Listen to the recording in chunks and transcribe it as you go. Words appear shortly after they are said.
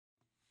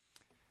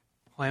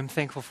Well, I'm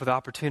thankful for the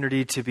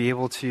opportunity to be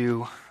able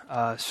to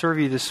serve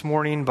you this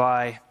morning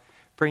by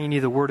bringing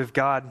you the Word of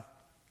God.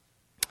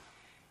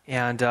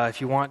 And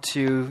if you want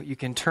to, you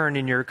can turn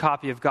in your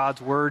copy of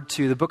God's Word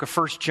to the book of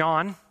 1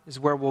 John, is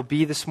where we'll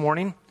be this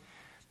morning.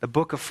 The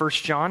book of 1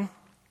 John.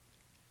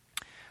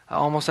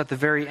 Almost at the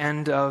very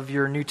end of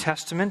your New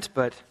Testament,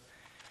 but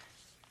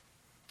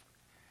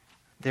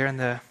there in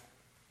the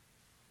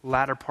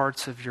latter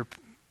parts of your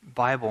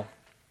Bible.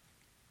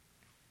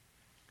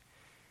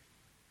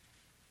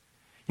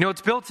 You know,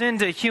 it's built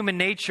into human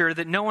nature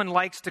that no one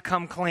likes to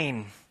come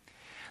clean.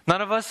 None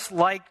of us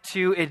like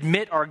to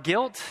admit our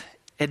guilt,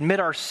 admit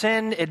our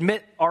sin,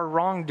 admit our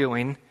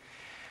wrongdoing.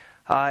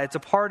 It's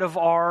a part of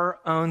our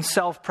own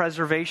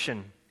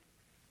self-preservation.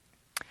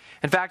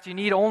 In fact, you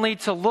need only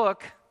to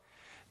look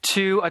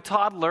to a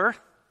toddler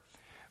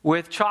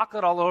with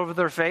chocolate all over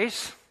their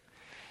face,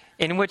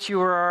 in which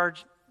you are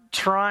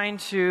trying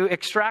to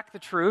extract the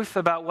truth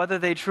about whether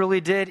they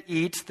truly did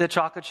eat the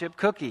chocolate chip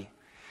cookie.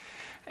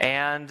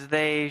 And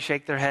they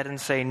shake their head and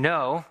say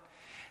no,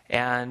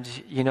 and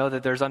you know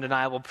that there's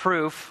undeniable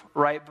proof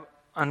right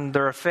on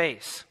their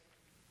face.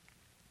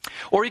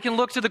 Or you can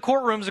look to the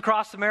courtrooms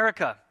across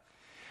America,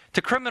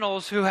 to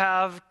criminals who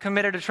have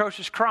committed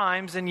atrocious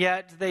crimes, and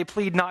yet they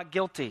plead not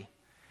guilty.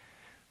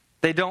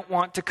 They don't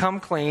want to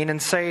come clean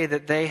and say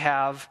that they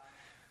have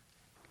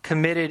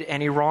committed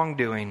any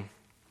wrongdoing.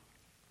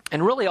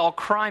 And really all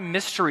crime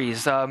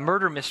mysteries,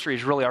 murder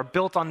mysteries really, are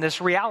built on this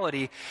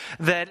reality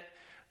that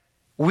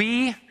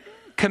we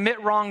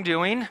commit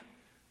wrongdoing,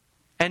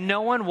 and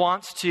no one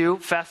wants to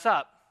fess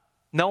up.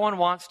 No one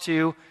wants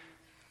to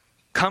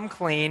come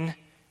clean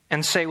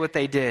and say what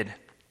they did.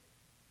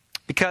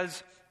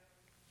 Because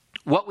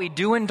what we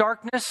do in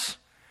darkness,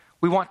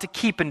 we want to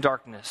keep in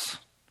darkness.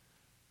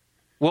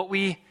 What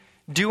we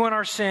do in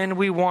our sin,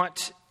 we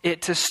want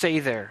it to stay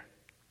there.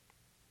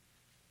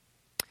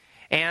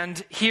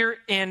 And here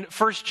in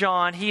 1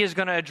 John, he is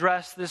going to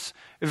address this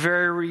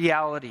very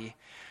reality.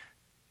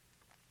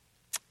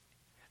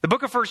 The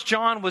book of 1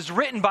 John was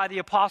written by the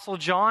Apostle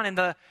John in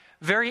the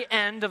very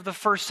end of the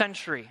first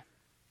century.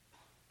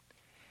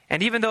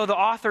 And even though the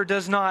author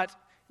does not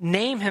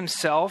name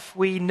himself,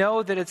 we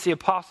know that it's the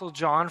Apostle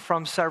John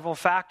from several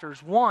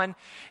factors. One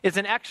is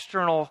an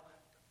external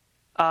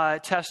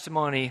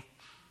testimony.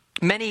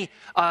 Many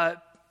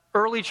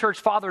early church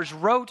fathers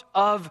wrote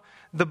of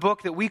the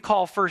book that we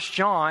call 1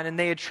 John, and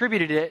they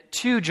attributed it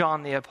to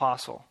John the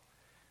Apostle.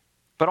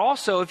 But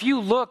also, if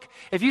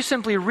you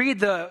simply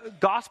read the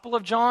Gospel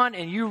of John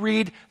and you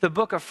read the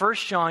book of 1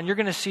 John, you're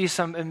going to see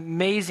some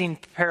amazing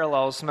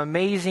parallels, some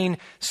amazing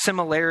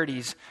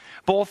similarities,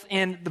 both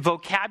in the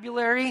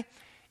vocabulary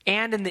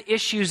and in the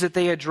issues that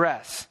they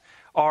address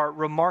are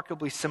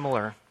remarkably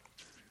similar.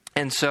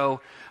 And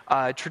so,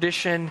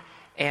 tradition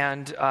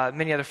and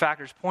many other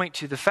factors point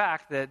to the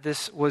fact that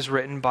this was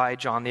written by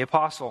John the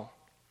Apostle.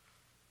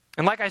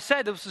 And like I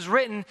said, this was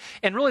written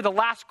in really the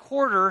last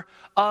quarter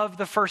of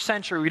the first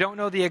century. We don't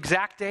know the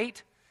exact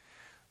date,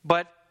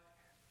 but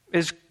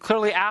is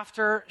clearly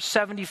after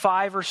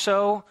 75 or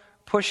so,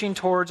 pushing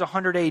towards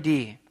 100 AD.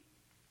 And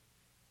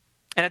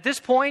at this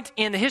point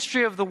in the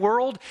history of the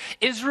world,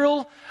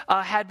 Israel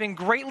had been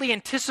greatly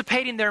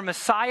anticipating their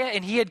Messiah,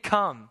 and he had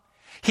come.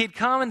 He had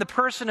come in the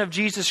person of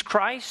Jesus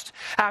Christ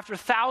after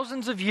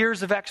thousands of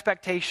years of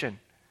expectation.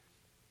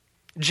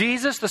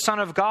 Jesus, the Son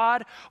of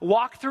God,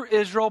 walked through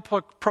Israel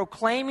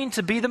proclaiming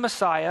to be the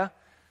Messiah,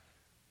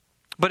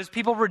 but his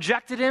people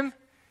rejected him,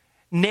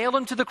 nailed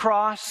him to the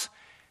cross,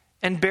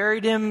 and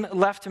buried him,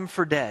 left him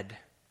for dead.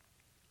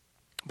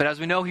 But as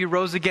we know, he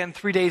rose again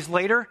 3 days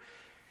later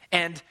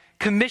and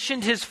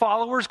commissioned his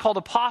followers, called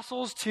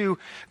apostles, to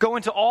go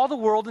into all the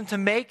world and to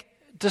make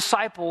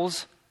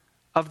disciples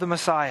of the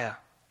Messiah.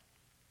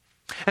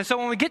 And so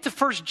when we get to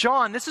 1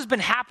 John, this has been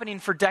happening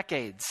for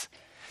decades.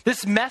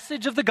 This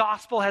message of the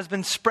gospel has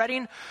been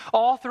spreading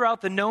all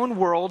throughout the known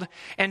world,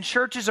 and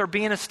churches are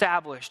being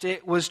established.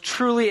 It was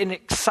truly an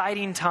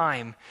exciting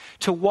time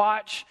to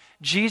watch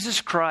Jesus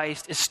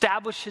Christ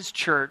establish his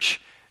church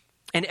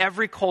in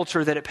every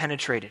culture that it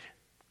penetrated.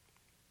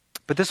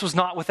 But this was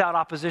not without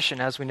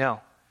opposition, as we know.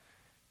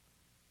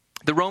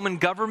 The Roman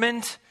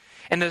government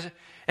and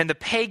the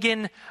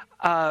pagan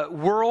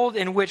world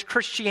in which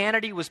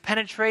Christianity was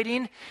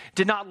penetrating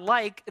did not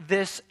like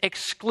this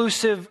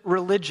exclusive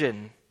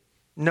religion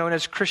known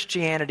as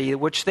Christianity,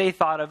 which they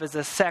thought of as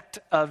a sect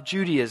of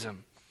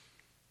Judaism.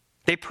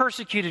 They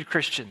persecuted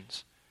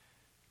Christians.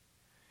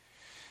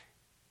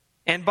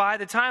 And by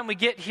the time we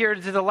get here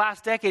to the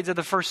last decades of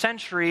the first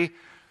century,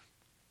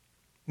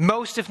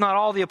 most, if not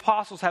all, the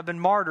apostles have been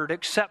martyred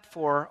except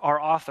for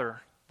our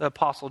author, the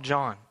Apostle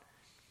John.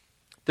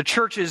 The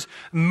church is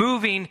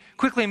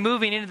quickly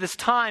moving into this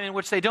time in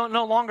which they don't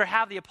no longer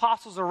have the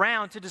apostles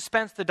around to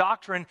dispense the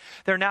doctrine.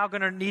 They're now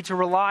going to need to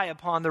rely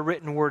upon the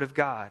written word of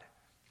God.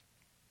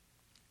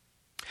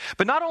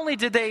 But not only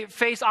did they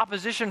face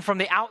opposition from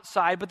the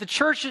outside, but the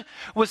church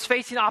was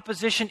facing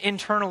opposition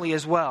internally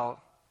as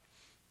well.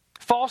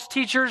 False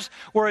teachers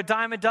were a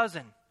dime a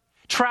dozen,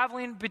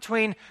 traveling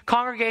between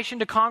congregation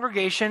to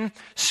congregation,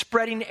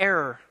 spreading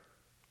error.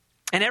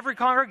 And every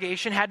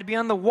congregation had to be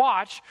on the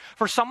watch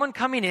for someone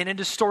coming in and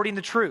distorting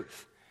the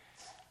truth.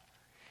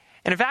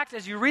 And in fact,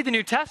 as you read the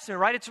New Testament,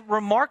 right, it's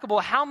remarkable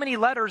how many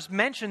letters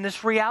mention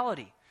this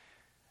reality,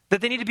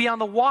 that they need to be on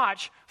the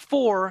watch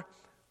for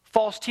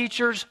false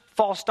teachers,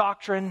 false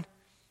doctrine,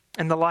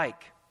 and the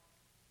like.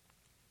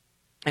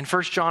 And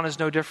 1 John is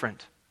no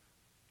different.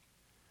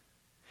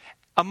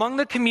 Among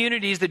the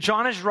communities that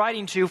John is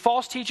writing to,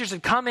 false teachers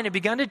had come in and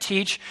begun to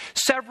teach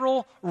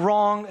several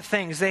wrong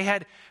things. They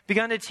had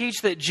begun to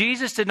teach that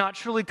Jesus did not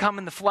truly come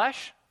in the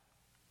flesh.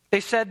 They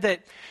said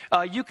that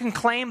you can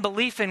claim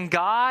belief in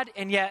God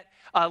and yet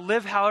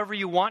live however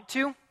you want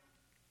to.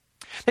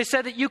 They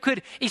said that you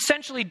could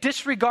essentially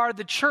disregard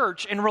the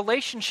church and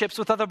relationships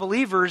with other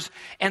believers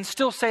and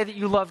still say that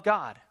you love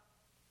God.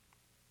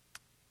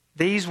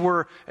 These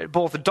were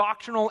both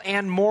doctrinal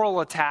and moral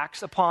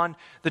attacks upon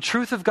the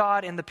truth of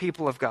God and the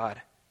people of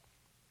God.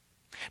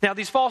 Now,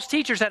 these false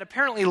teachers had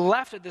apparently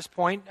left at this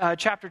point.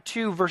 Chapter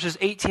 2, verses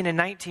 18 and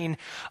 19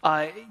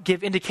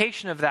 give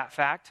indication of that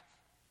fact.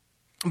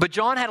 But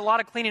John had a lot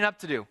of cleaning up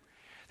to do.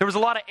 There was a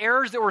lot of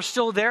errors that were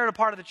still there in a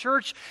part of the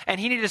church,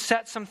 and he needed to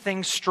set some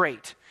things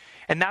straight.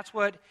 And that's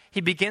what he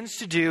begins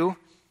to do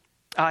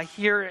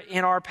here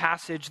in our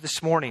passage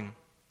this morning.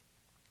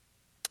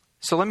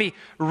 So let me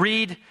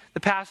read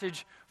the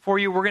passage for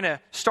you. We're going to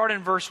start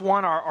in verse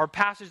 1. Our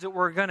passage that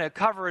we're going to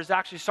cover is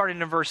actually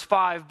starting in verse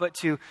 5, but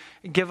to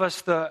give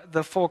us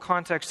the full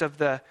context of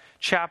the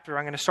chapter,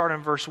 I'm going to start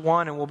in verse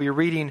 1, and we'll be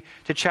reading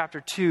to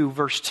chapter 2,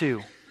 verse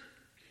 2.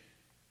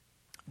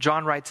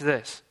 John writes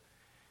this: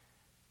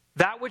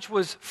 "That which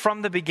was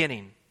from the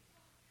beginning,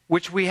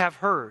 which we have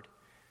heard,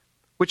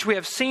 which we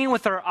have seen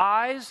with our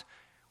eyes,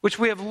 which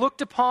we have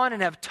looked upon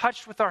and have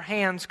touched with our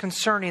hands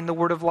concerning the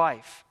word of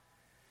life.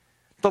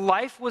 The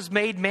life was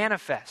made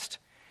manifest,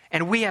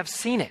 and we have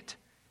seen it,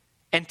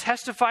 and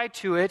testified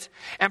to it,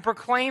 and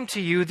proclaimed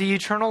to you the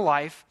eternal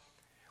life,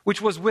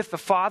 which was with the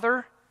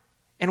Father,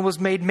 and was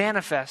made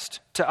manifest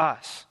to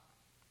us.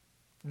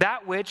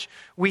 That which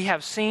we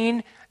have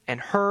seen and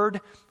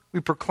heard,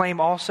 we proclaim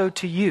also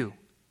to you,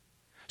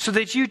 so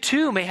that you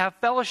too may have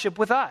fellowship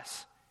with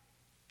us.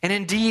 And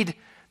indeed,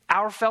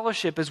 our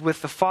fellowship is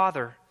with the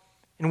Father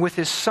and with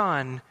His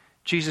Son,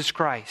 Jesus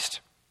Christ.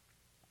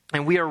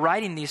 And we are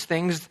writing these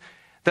things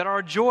that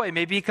our joy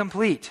may be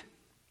complete.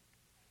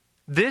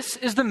 This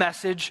is the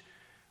message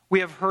we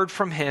have heard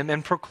from Him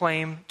and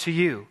proclaim to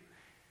you,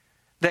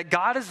 that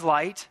God is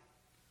light,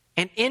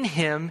 and in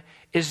Him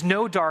is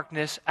no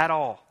darkness at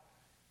all.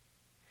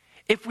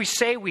 If we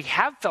say we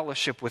have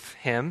fellowship with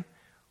Him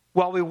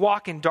while we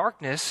walk in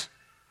darkness,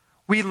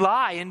 we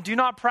lie and do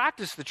not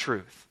practice the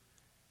truth.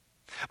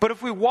 But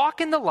if we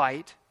walk in the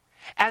light,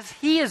 as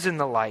He is in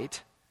the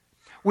light,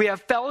 we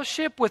have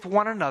fellowship with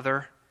one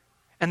another,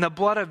 and the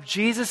blood of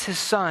Jesus, His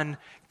Son,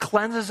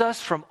 cleanses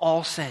us from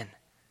all sin.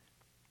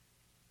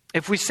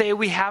 If we say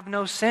we have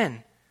no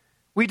sin,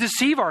 we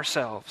deceive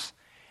ourselves,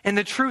 and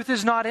the truth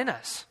is not in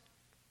us.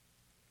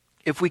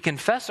 If we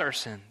confess our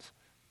sins,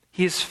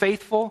 He is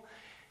faithful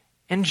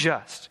and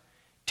just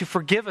to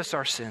forgive us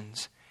our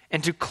sins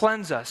and to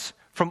cleanse us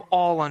from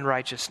all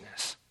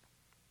unrighteousness.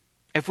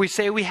 If we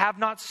say we have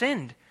not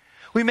sinned,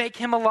 we make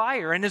Him a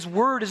liar, and His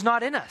word is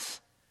not in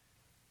us.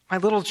 My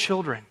little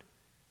children,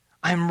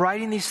 I am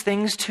writing these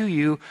things to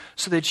you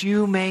so that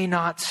you may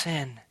not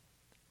sin.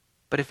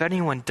 But if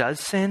anyone does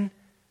sin,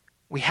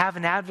 we have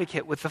an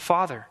advocate with the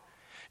Father,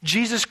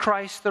 Jesus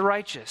Christ the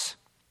righteous.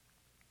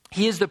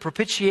 He is the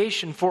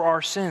propitiation for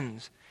our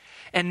sins,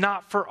 and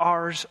not for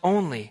ours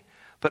only,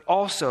 but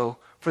also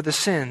for the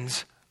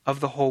sins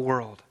of the whole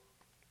world."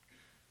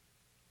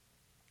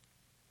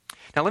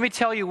 Now let me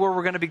tell you where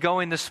we're going to be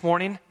going this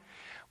morning.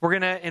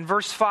 In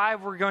verse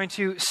 5, we're going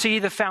to see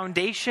the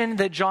foundation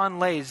that John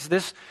lays.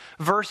 This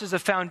verse is a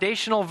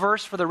foundational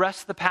verse for the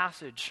rest of the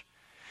passage.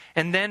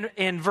 And then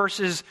in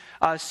verses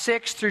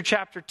 6 through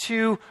chapter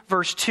 2,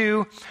 verse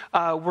 2,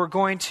 we're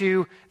going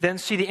to then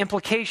see the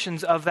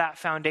implications of that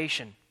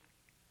foundation.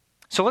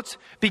 So let's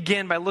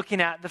begin by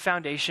looking at the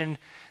foundation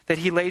that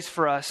he lays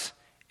for us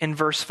in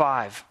verse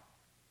 5.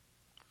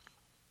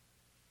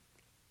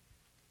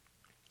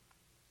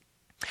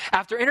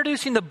 After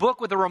introducing the book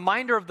with a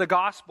reminder of the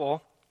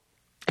gospel,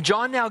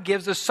 John now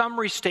gives a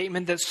summary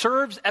statement that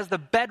serves as the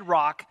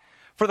bedrock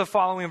for the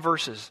following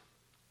verses.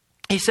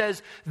 He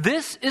says,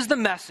 "This is the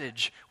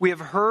message we have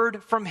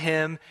heard from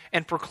Him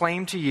and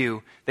proclaimed to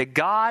you, that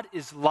God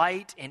is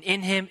light and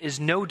in Him is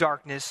no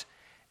darkness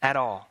at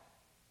all."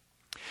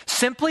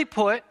 Simply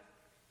put,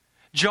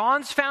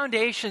 John's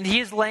foundation he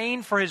is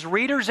laying for his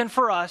readers and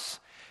for us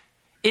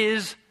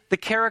is the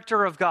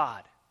character of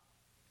God.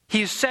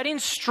 He is setting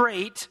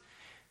straight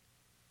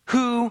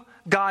who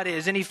God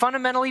is, and he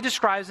fundamentally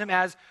describes Him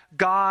as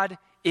God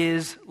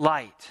is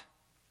light.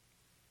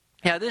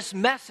 Now, this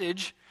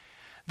message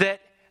that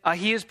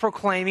he is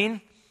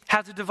proclaiming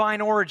has a divine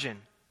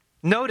origin.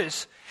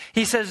 Notice,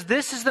 he says,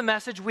 "This is the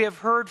message we have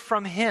heard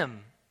from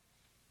Him."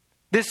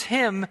 This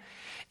Him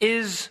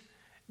is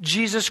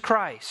Jesus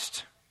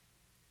Christ.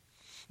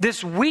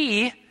 This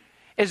 "we"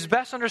 is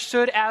best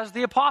understood as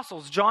the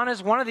apostles. John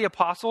is one of the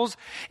apostles,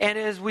 and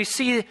as we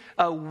see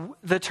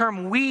the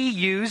term "we"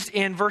 used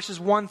in verses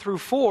 1 through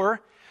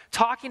 4,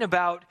 talking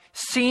about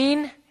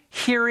seeing,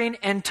 hearing,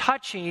 and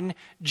touching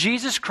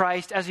Jesus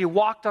Christ as he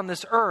walked on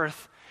this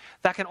earth,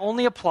 that can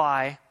only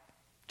apply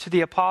to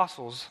the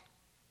apostles.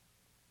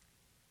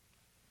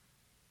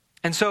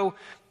 And so,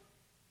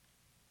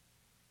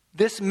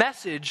 this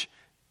message,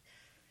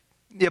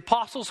 the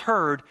apostles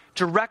heard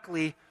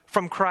directly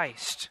from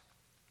Christ.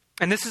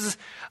 And this is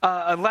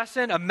a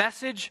lesson, a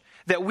message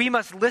that we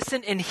must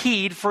listen and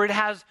heed, for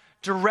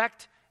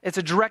it's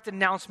a direct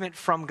announcement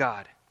from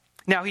God.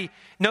 Now,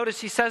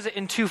 notice he says it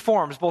in two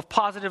forms, both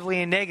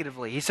positively and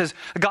negatively. He says,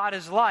 God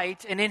is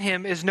light, and in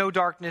him is no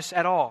darkness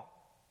at all.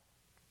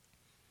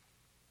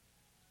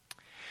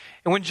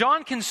 And when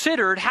John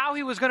considered how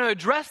he was going to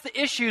address the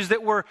issues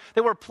that were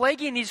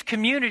plaguing these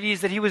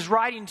communities that he was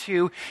writing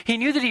to, he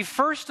knew that he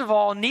first of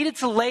all needed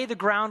to lay the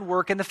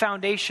groundwork and the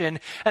foundation,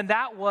 and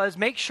that was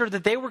make sure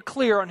that they were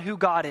clear on who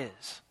God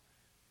is.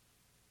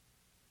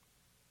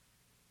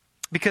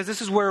 Because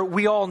this is where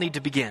we all need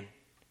to begin.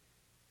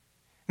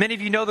 Many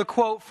of you know the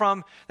quote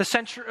from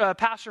the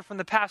pastor from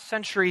the past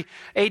century,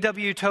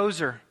 A.W.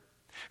 Tozer,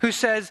 who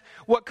says,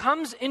 "What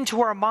comes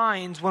into our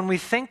minds when we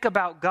think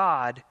about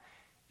God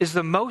is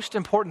the most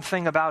important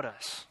thing about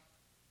us."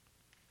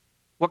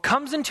 What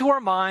comes into our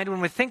mind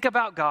when we think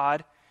about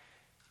God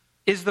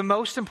is the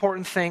most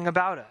important thing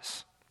about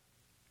us.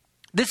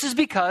 This is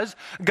because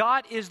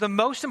God is the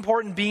most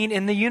important being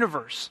in the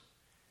universe.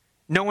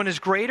 No one is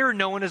greater,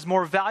 no one is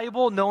more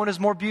valuable, no one is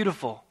more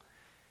beautiful,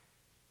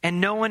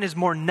 and no one is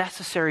more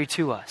necessary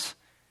to us.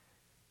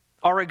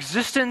 Our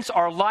existence,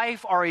 our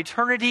life, our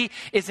eternity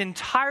is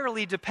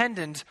entirely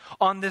dependent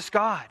on this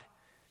God.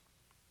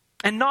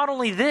 And not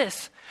only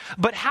this,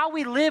 but how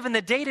we live in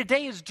the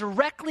day-to-day is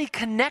directly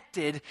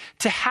connected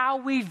to how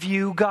we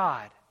view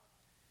God.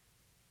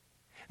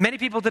 Many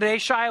people today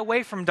shy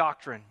away from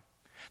doctrine.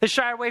 They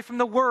shy away from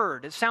the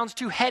Word. It sounds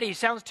too heady,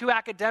 sounds too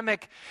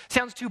academic,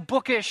 sounds too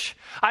bookish.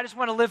 I just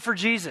want to live for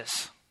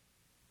Jesus.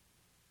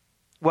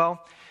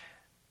 Well,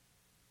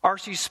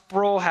 R.C.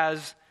 Sproul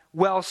has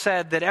well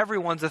said that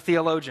everyone's a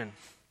theologian.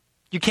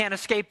 You can't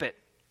escape it.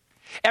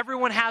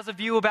 Everyone has a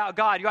view about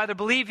God. You either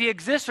believe he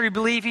exists or you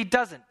believe he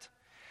doesn't.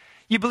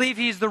 You believe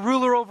he's the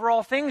ruler over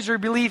all things or you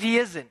believe he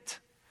isn't.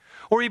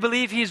 Or you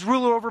believe he's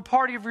ruler over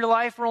part of your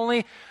life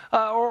or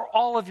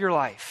all of your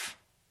life.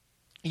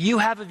 You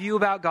have a view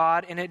about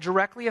God and it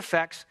directly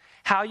affects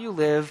how you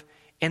live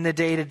in the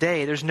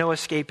day-to-day. There's no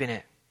escaping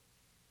it.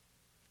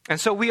 And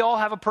so we all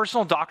have a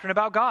personal doctrine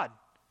about God.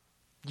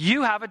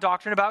 You have a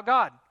doctrine about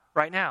God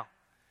right now.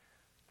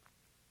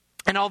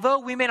 And although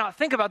we may not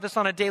think about this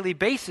on a daily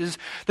basis,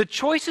 the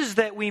choices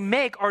that we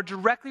make are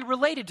directly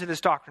related to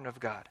this doctrine of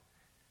God.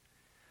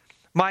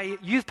 My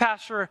youth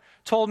pastor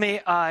told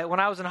me when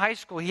I was in high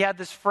school, he had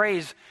this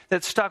phrase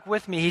that stuck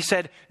with me. He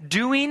said,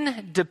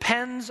 "Doing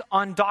depends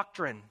on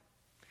doctrine."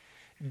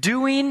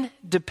 Doing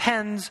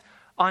depends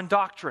on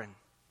doctrine.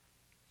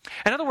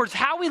 In other words,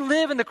 how we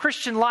live in the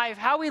Christian life,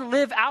 how we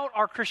live out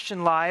our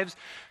Christian lives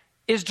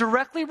is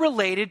directly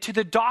related to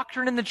the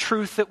doctrine and the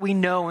truth that we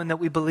know and that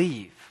we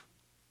believe.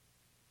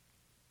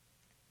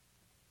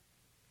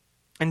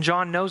 And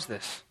John knows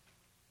this.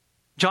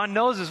 John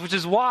knows this, which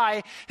is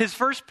why his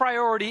first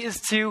priority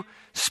is to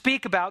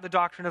speak about the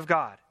doctrine of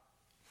God.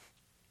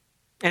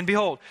 And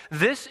behold,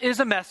 this is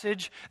a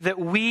message that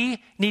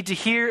we need to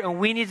hear and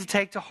we need to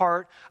take to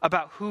heart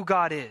about who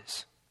God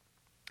is.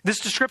 This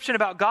description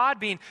about God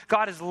being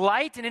God is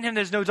light and in him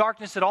there's no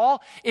darkness at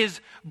all is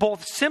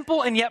both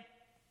simple and yet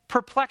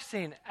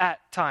perplexing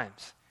at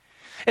times.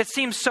 It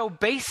seems so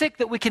basic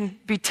that we can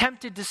be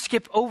tempted to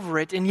skip over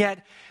it, and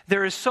yet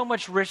there is so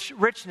much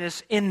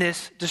richness in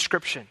this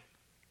description.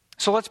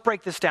 So let's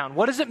break this down.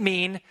 What does it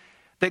mean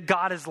that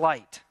God is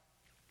light?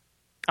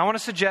 I want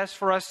to suggest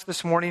for us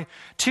this morning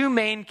two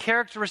main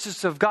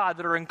characteristics of God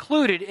that are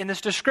included in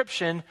this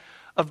description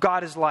of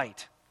God as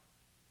light.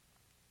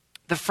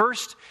 The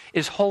first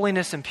is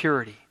holiness and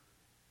purity.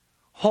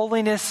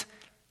 Holiness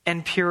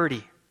and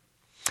purity.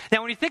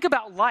 Now, when you think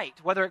about light,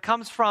 whether it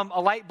comes from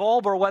a light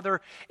bulb or whether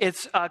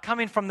it's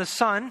coming from the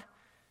sun,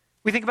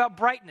 we think about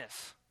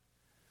brightness.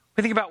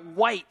 We think about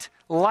white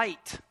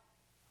light,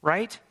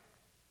 right?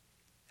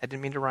 I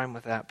didn't mean to rhyme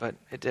with that, but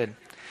it did.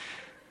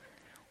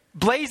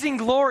 Blazing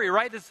glory,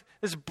 right?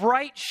 This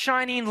bright,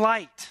 shining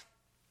light.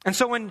 And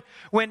so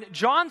when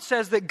John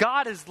says that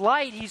God is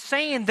light, he's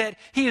saying that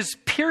he is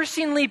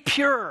piercingly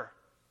pure.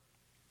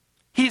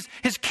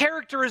 His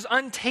character is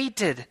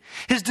untainted.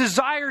 His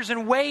desires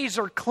and ways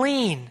are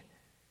clean.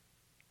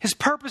 His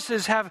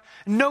purposes have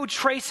no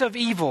trace of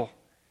evil.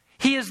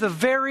 He is the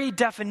very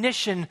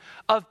definition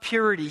of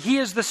purity. He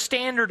is the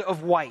standard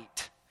of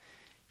white,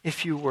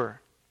 if you were.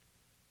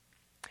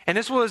 And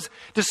this was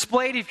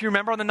displayed, if you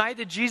remember, on the night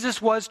that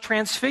Jesus was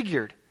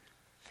transfigured.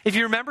 If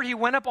you remember, he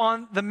went up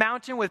on the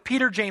mountain with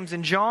Peter, James,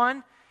 and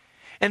John,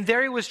 and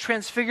there he was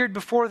transfigured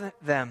before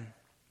them.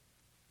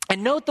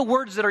 And note the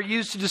words that are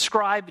used to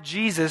describe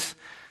Jesus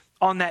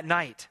on that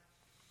night.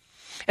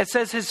 It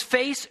says, his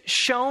face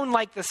shone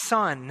like the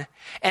sun,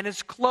 and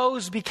his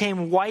clothes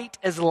became white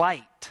as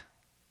light.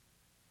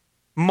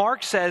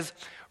 Mark says,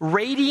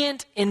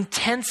 radiant,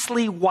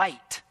 intensely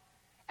white,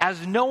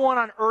 as no one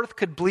on earth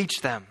could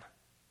bleach them.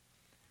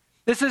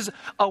 This is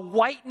a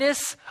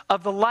whiteness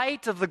of the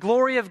light, of the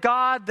glory of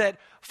God that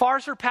far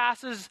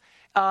surpasses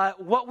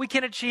what we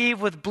can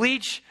achieve with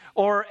bleach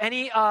or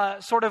any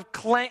sort of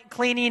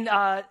cleaning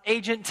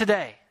agent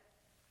today.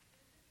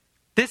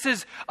 This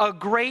is a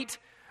great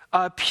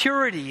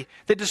purity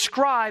that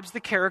describes the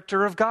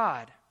character of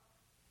God.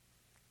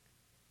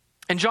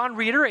 And John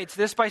reiterates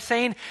this by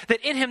saying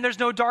that in him there's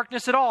no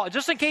darkness at all.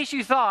 Just in case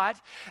you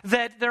thought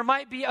that there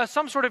might be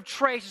some sort of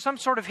trace, some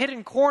sort of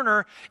hidden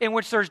corner in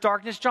which there's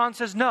darkness, John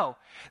says no.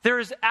 There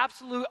is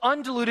absolute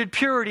undiluted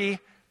purity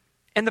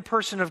in the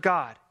person of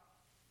God.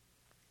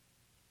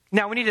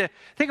 Now we need to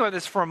think about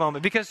this for a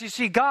moment, because you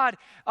see, God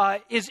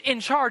is in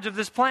charge of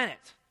this planet.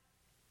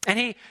 And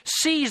he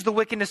sees the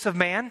wickedness of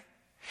man,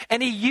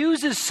 and he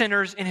uses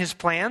sinners in his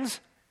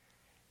plans.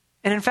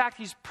 And in fact,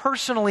 he's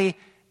personally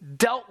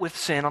dealt with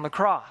sin on the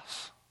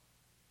cross.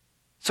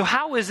 So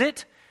how is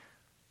it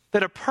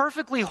that a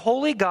perfectly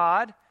holy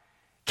God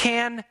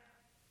can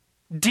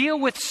deal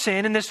with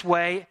sin in this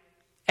way,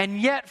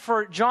 and yet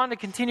for John to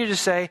continue to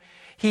say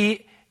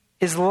he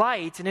is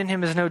light and in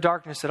him is no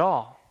darkness at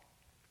all?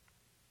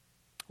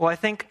 Well, I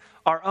think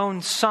our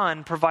own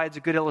sun provides a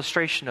good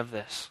illustration of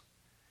this.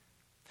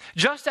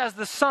 Just as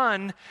the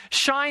sun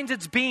shines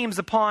its beams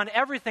upon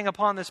everything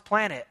upon this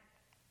planet,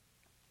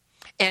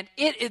 and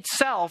it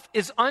itself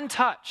is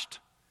untouched.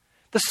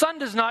 The sun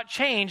does not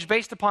change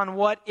based upon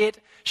what it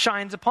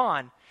shines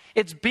upon.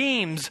 Its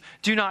beams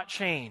do not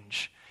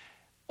change.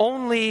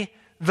 Only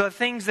the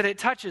things that it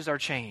touches are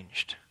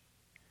changed.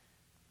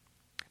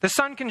 The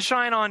sun can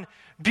shine on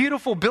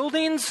beautiful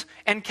buildings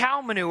and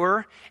cow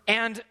manure,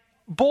 and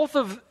both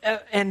of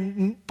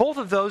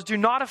those do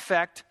not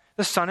affect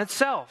the sun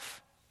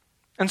itself.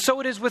 And so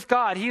it is with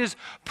God. He is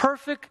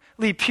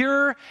perfectly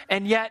pure,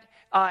 and yet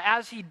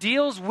as he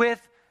deals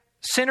with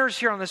sinners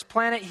here on this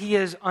planet, he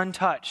is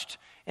untouched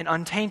and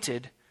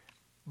untainted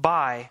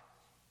by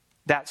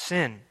that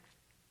sin.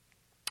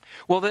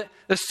 Well,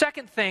 the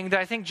second thing that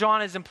I think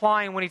John is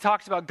implying when he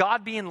talks about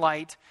God being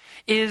light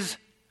is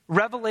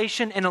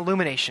revelation and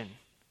illumination.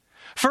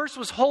 First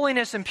was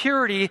holiness and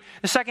purity.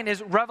 The second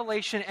is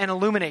revelation and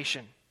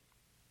illumination.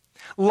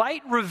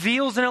 Light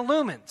reveals and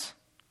illumines,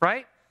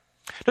 right?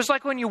 Just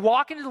like when you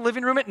walk into the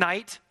living room at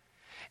night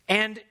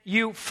and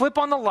you flip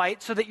on the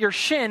light so that your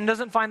shin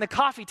doesn't find the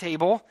coffee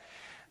table,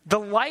 the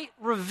light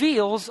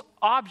reveals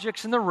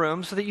objects in the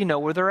room so that you know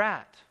where they're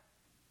at.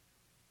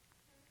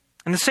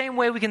 In the same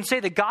way, we can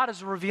say that God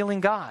is a revealing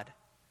God.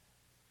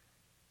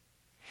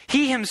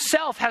 He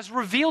himself has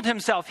revealed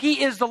himself.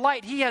 He is the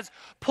light. He has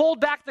pulled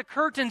back the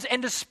curtains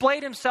and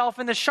displayed himself,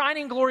 and the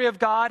shining glory of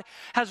God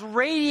has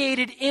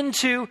radiated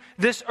into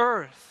this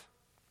earth.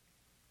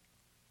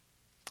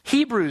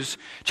 Hebrews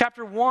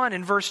chapter 1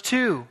 and verse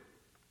 2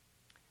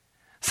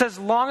 says,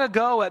 long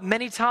ago, at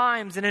many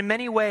times and in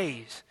many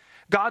ways,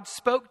 God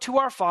spoke to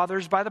our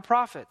fathers by the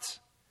prophets.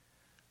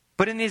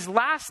 But in these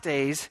last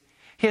days,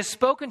 he has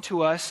spoken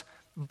to us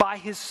by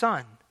his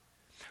Son,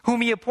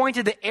 whom he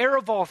appointed the heir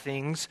of all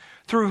things,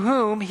 through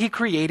whom he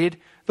created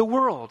the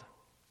world.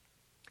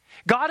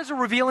 God is a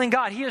revealing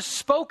God. He has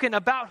spoken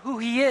about who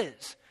he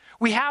is.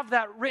 We have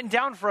that written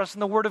down for us in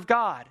the Word of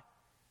God.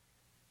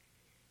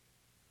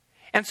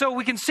 And so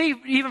we can see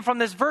even from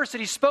this verse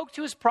that he spoke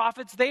to his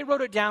prophets. They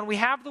wrote it down. We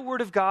have the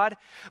Word of God.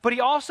 But he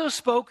also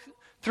spoke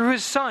through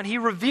his Son. He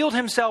revealed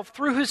himself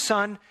through his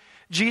Son,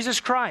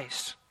 Jesus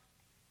Christ.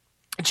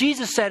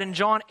 Jesus said in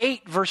John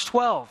 8, verse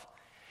 12,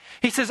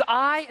 he says,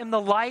 I am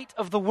the light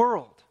of the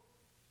world.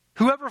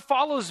 Whoever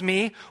follows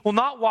me will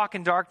not walk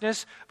in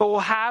darkness, but will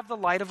have the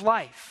light of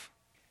life.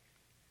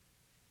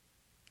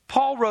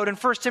 Paul wrote in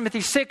 1 Timothy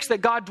 6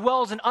 that God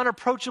dwells in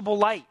unapproachable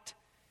light.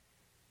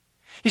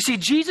 You see,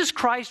 Jesus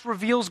Christ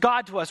reveals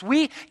God to us.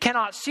 We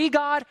cannot see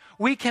God.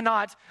 We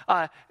cannot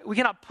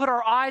put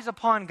our eyes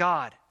upon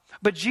God.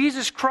 But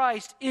Jesus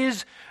Christ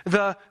is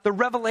the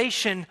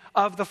revelation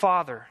of the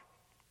Father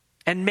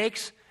and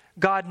makes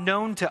God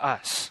known to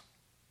us.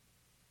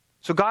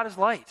 So God is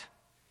light.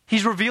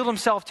 He's revealed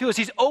himself to us.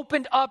 He's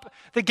opened up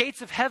the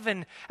gates of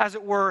heaven, as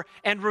it were,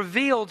 and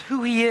revealed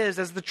who he is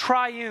as the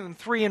triune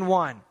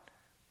 3-in-1.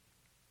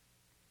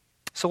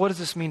 So what does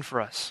this mean for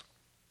us?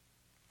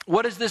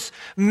 What is this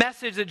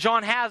message that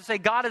John has to say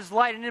God is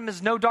light and in him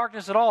is no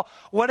darkness at all?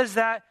 What is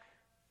that?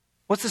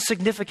 What's the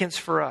significance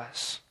for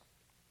us?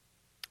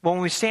 Well,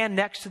 when we stand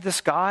next to this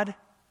God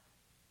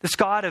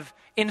of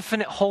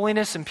infinite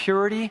holiness and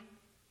purity,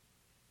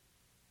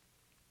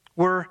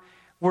 we're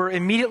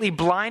immediately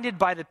blinded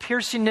by the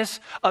piercingness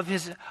of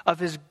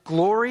his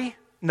glory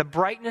and the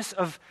brightness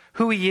of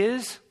who he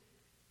is.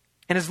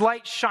 And his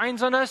light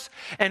shines on us,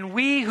 and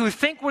we who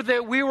think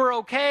that we were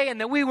okay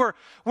and that we're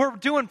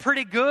doing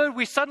pretty good,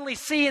 we suddenly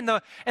see in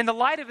the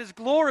light of his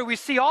glory, we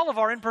see all of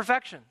our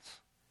imperfections.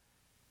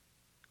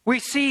 We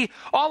see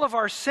all of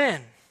our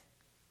sin.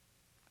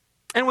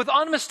 And with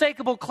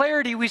unmistakable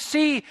clarity, we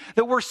see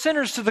that we're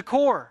sinners to the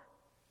core.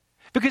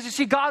 Because you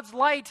see, God's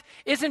light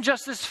isn't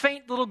just this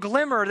faint little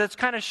glimmer that's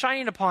kind of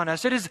shining upon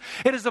us. It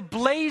is a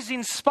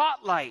blazing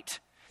spotlight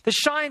that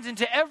shines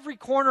into every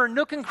corner,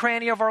 nook, and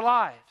cranny of our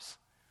lives.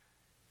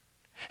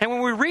 And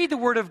when we read the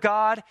Word of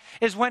God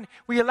is when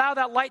we allow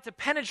that light to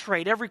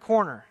penetrate every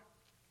corner.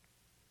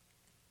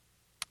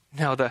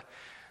 Now,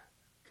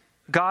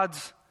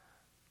 God's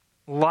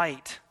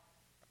light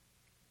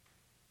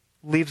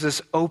leaves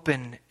us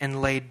open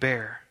and laid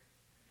bare.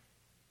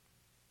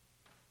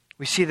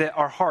 We see that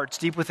our hearts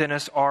deep within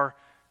us are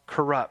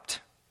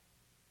corrupt.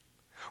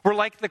 We're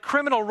like the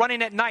criminal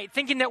running at night,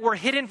 thinking that we're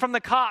hidden from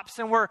the cops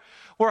and we're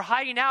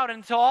hiding out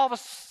until all of a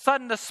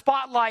sudden the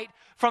spotlight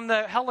from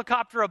the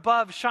helicopter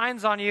above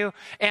shines on you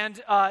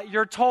and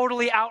you're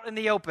totally out in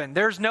the open.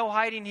 There's no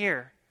hiding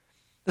here.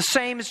 The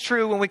same is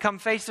true when we come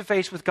face to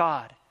face with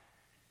God.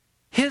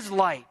 His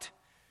light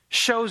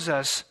shows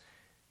us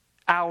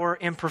our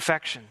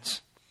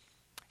imperfections.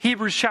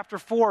 Hebrews chapter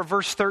 4,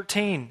 verse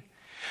 13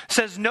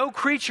 says, "No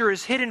creature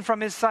is hidden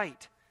from his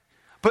sight,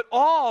 but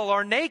all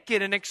are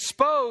naked and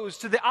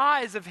exposed to the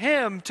eyes of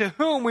him to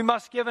whom we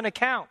must give an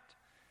account."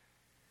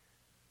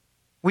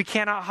 We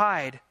cannot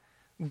hide.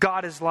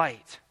 God is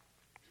light.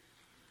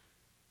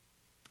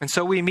 And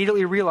so we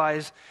immediately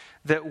realize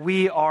that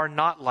we are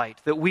not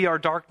light, that we are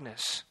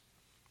darkness.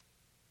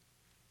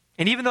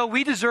 And even though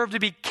we deserve to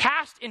be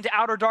cast into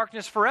outer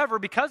darkness forever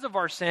because of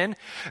our sin,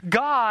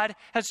 God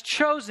has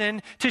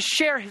chosen to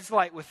share his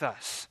light with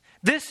us.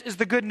 This is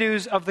the good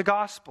news of the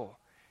gospel.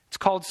 It's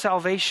called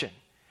salvation.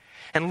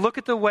 And look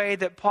at the way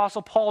that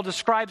Apostle Paul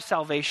describes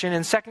salvation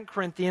in 2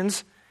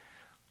 Corinthians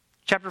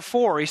chapter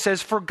 4. He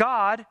says, "For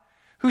God,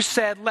 who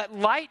said, 'Let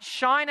light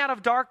shine out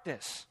of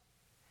darkness,'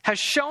 has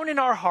shone in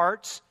our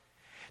hearts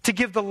to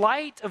give the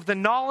light of the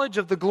knowledge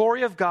of the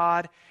glory of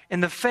God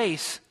in the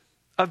face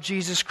of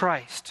Jesus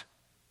Christ."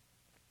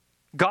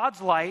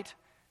 God's light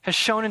has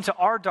shone into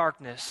our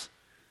darkness,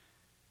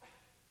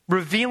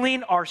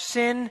 revealing our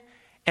sin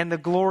and the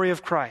glory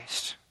of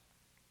Christ.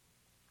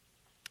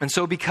 And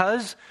so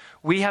because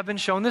we have been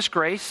shown this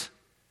grace,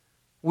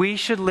 we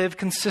should live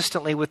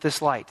consistently with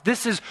this light.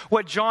 This is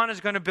what John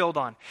is going to build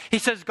on. He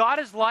says, God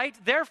is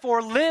light,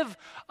 therefore live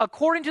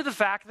according to the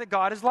fact that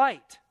God is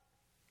light.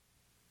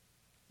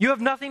 You have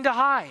nothing to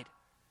hide.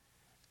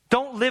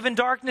 Don't live in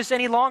darkness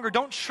any longer.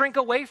 Don't shrink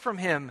away from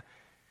him.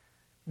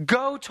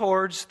 Go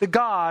towards the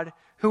God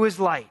who is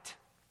light.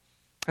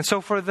 And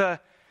so for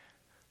the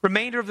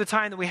remainder of the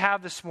time that we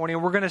have this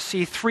morning, we're going to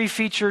see three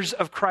features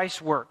of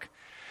Christ's work.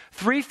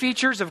 Three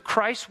features of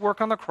Christ's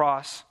work on the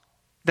cross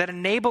that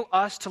enable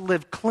us to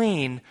live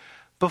clean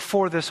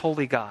before this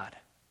holy God.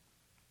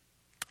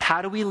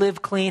 How do we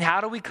live clean?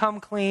 How do we come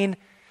clean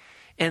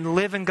and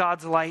live in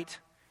God's light?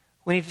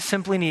 We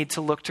simply need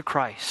to look to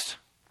Christ.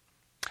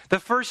 The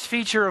first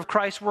feature of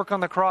Christ's work on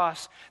the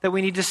cross that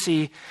we need to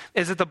see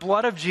is that the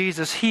blood of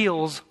Jesus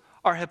heals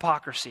our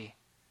hypocrisy.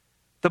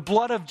 The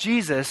blood of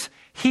Jesus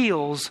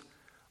heals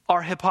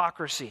our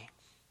hypocrisy.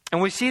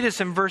 And we see this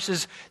in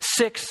verses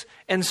 6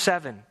 and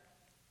 7.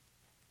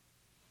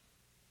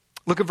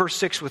 Look at verse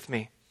 6 with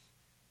me.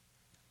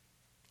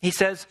 He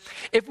says,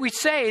 "If we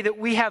say that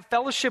we have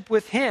fellowship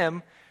with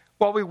him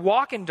while we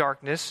walk in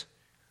darkness,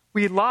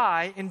 we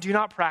lie and do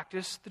not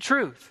practice the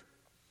truth."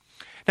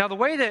 Now, the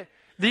way that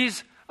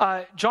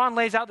John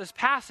lays out this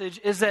passage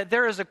is that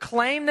there is a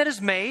claim that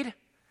is made,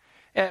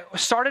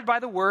 started by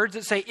the words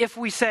that say, "if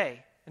we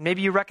say." And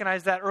maybe you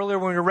recognized that earlier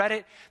when we read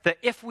it. The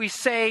 "if we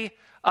say"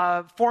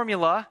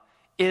 formula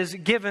is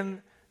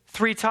given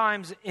 3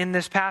 times in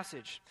this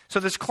passage. So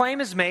this claim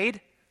is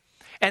made,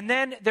 and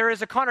then there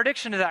is a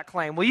contradiction to that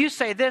claim. Well, you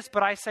say this,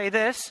 but I say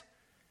this.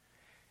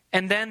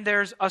 And then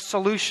there's a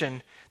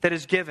solution that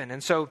is given.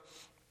 And so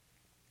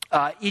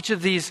each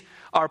of these,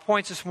 our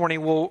points this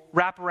morning, will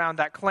wrap around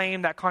that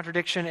claim, that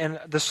contradiction, and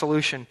the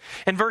solution.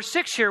 In verse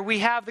 6 here, we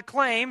have the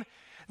claim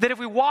that if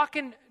we walk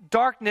in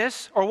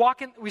darkness,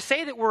 we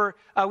say that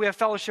we have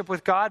fellowship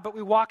with God, but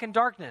we walk in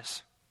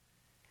darkness.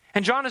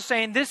 And John is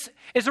saying this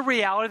is a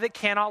reality that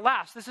cannot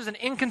last. This is an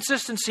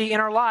inconsistency in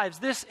our lives.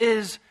 This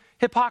is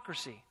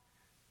hypocrisy.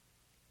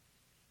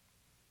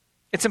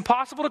 It's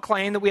impossible to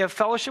claim that we have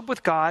fellowship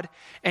with God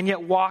and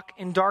yet walk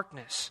in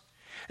darkness.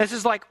 This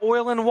is like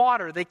oil and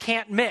water. They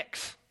can't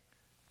mix.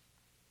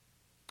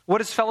 What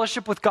does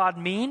fellowship with God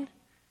mean?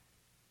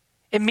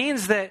 It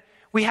means that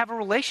we have a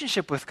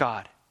relationship with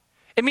God.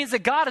 It means that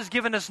God has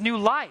given us new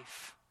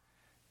life.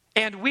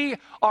 And we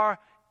are,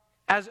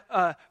 as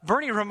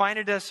Bernie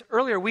reminded us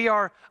earlier, we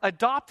are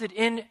adopted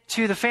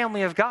into the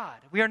family of God.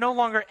 We are no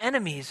longer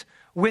enemies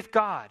with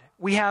God.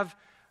 We have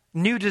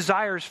new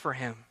desires for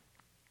him.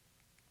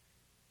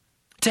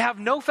 To have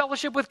no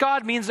fellowship with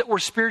God means that we're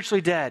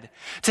spiritually dead.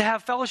 To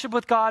have fellowship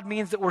with God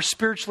means that we're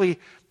spiritually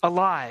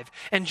alive.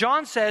 And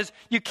John says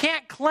you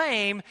can't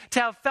claim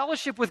to have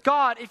fellowship with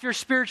God if you're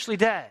spiritually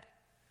dead,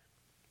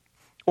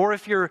 or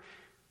if you're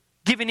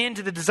giving in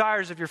to the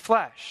desires of your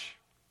flesh.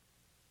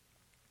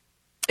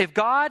 If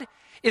God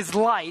is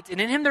light, and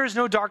in him there is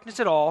no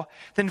darkness at all,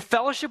 then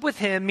fellowship with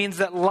him means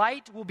that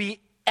light will be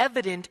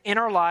evident in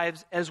our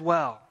lives as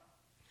well.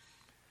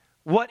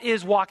 What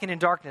is walking in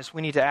darkness?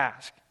 We need to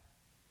ask.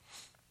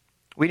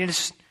 We need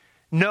to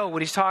know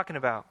what he's talking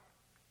about.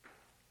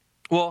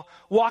 Well,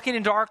 walking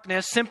in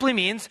darkness simply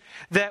means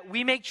that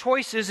we make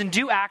choices and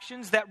do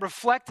actions that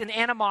reflect an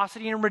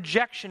animosity and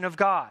rejection of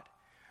God,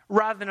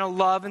 rather than a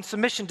love and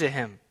submission to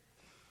him.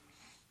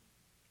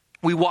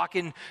 We walk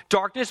in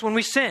darkness when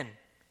we sin,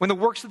 when the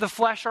works of the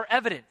flesh are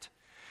evident.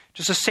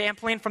 Just a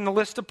sampling from the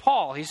list of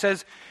Paul. He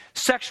says,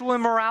 sexual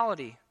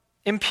immorality,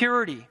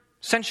 impurity,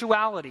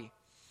 sensuality,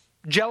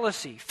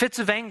 jealousy, fits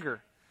of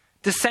anger,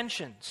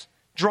 dissensions,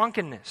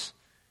 drunkenness.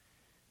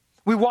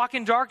 We walk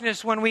in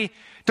darkness when we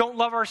don't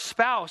love our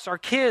spouse, our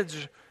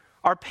kids,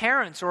 our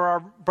parents, or our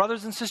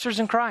brothers and sisters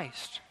in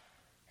Christ.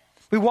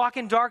 We walk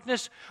in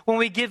darkness when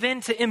we give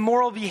in to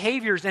immoral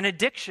behaviors and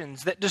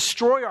addictions that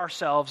destroy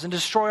ourselves and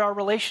destroy our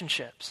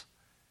relationships.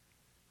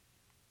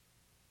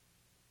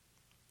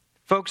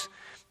 Folks,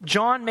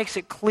 John makes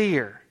it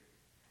clear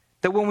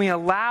that when we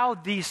allow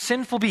these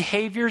sinful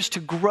behaviors to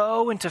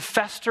grow and to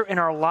fester in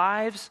our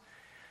lives,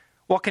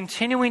 while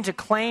continuing to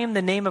claim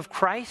the name of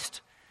Christ,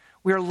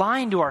 we are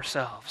lying to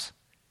ourselves.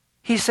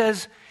 He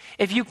says,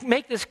 if you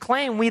make this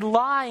claim, we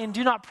lie and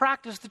do not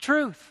practice the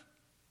truth.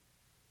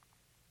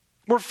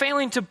 We're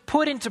failing to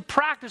put into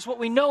practice what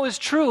we know is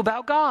true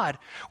about God.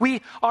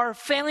 We are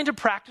failing to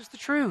practice the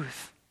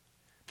truth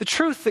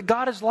that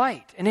God is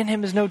light and in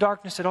him is no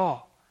darkness at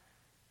all.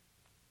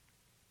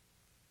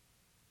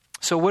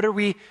 So what are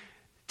we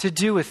to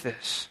do with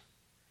this?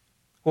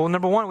 Well,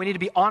 number one, we need to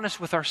be honest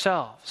with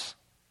ourselves.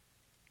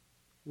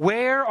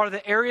 Where are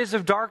the areas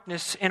of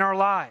darkness in our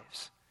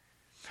lives?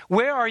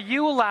 Where are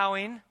you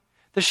allowing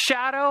the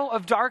shadow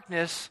of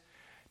darkness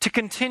to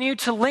continue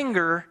to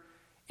linger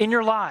in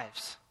your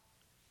lives?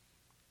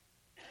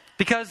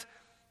 Because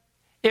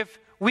if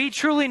we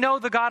truly know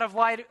the God of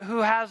light who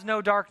has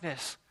no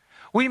darkness,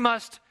 we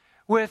must,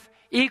 with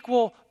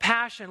equal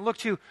passion, look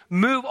to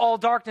move all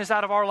darkness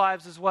out of our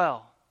lives as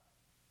well.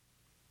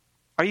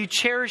 Are you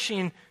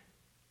cherishing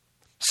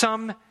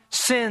some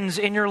sins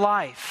in your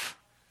life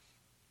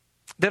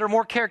that are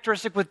more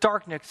characteristic with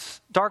darkness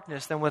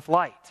than with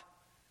light?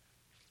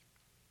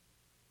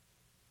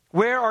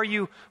 Where are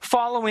you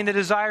following the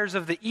desires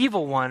of the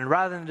evil one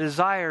rather than the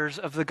desires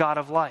of the God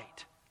of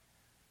light?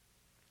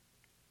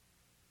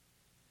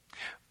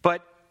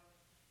 But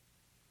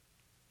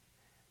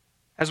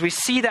as we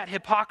see that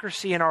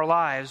hypocrisy in our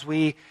lives,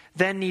 we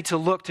then need to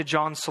look to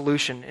John's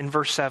solution in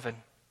verse 7.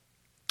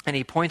 And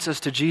he points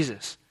us to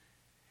Jesus.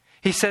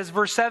 He says,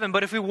 verse 7,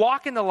 but if we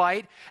walk in the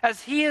light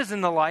as he is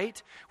in the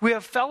light, we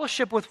have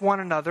fellowship with one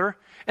another,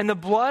 and the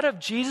blood of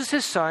Jesus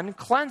his Son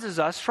cleanses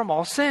us from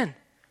all sin.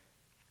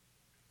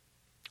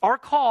 Our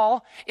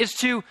call is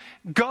to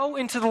go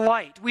into the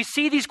light. We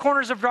see these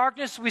corners of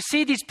darkness. We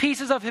see these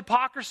pieces of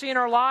hypocrisy in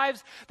our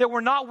lives that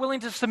we're not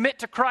willing to submit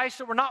to Christ,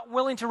 that we're not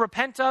willing to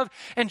repent of.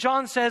 And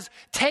John says,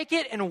 take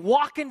it and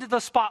walk into the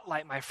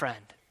spotlight, my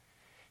friend.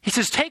 He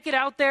says, take it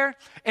out there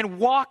and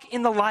walk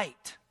in the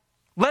light.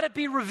 Let it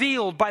be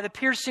revealed by the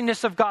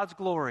piercingness of God's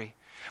glory,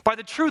 by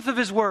the truth of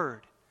his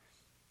word.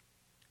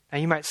 Now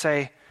you might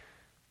say,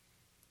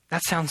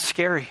 that sounds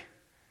scary.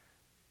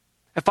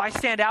 If I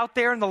stand out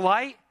there in the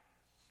light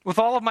with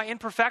all of my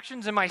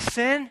imperfections and my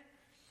sin,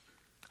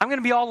 I'm going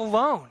to be all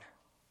alone.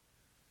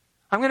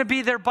 I'm going to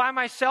be there by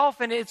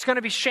myself, and it's going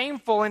to be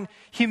shameful and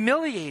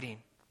humiliating.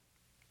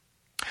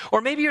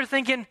 Or maybe you're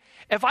thinking,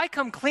 if I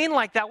come clean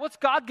like that, what's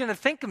God going to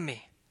think of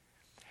me?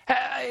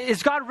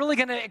 Is God really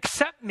going to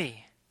accept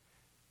me?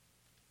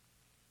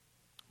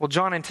 Well,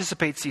 John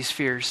anticipates these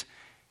fears,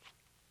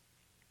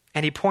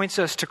 and he points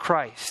us to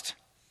Christ.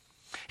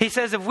 He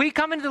says if we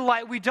come into the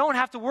light, we don't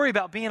have to worry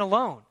about being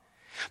alone.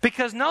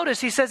 Because notice,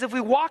 he says if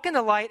we walk in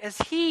the light as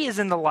he is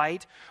in the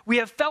light, we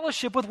have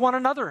fellowship with one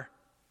another.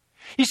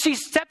 You see,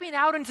 stepping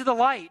out into the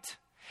light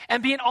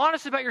and being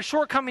honest about your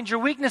shortcomings,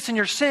 your weakness, and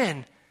your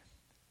sin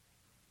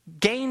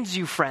gains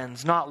you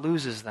friends, not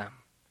loses them.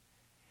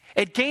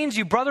 It gains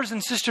you brothers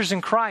and sisters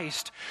in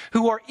Christ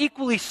who are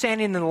equally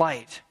standing in the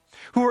light,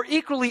 who are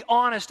equally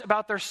honest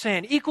about their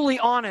sin, equally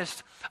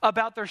honest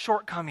about their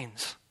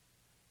shortcomings.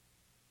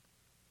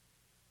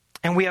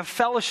 And we have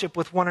fellowship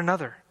with one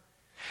another.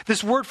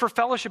 This word for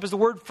fellowship is the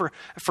word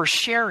for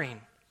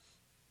sharing.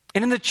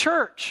 And in the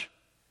church,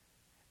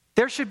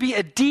 there should be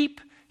a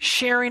deep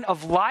sharing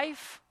of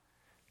life,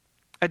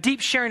 a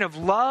deep sharing of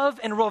love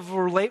and of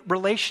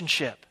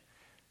relationship.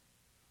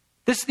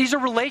 These are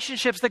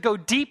relationships that go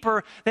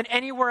deeper than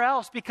anywhere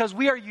else because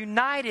we are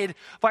united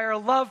by our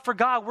love for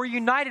God. We're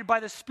united by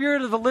the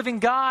Spirit of the living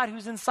God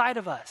who's inside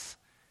of us.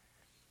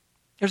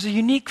 There's a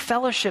unique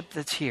fellowship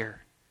that's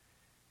here.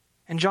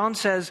 And John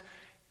says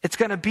it's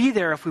going to be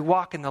there if we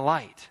walk in the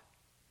light.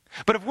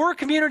 But if we're a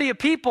community of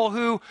people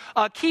who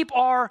keep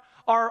our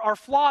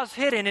flaws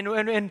hidden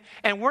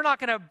and we're not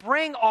going to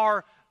bring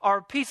our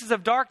pieces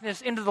of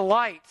darkness into the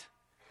light,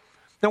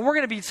 then we're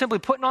going to be simply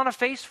putting on a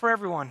face for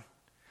everyone.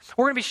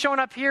 We're going to be showing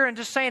up here and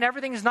just saying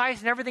everything's nice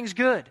and everything's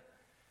good.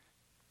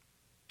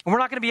 And we're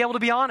not going to be able to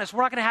be honest.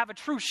 We're not going to have a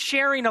true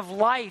sharing of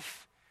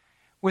life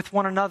with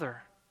one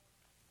another.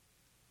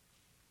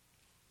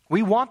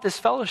 We want this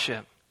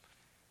fellowship.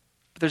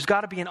 But there's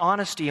got to be an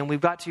honesty, and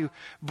we've got to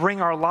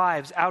bring our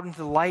lives out into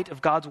the light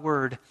of God's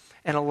word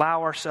and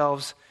allow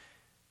ourselves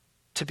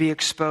to be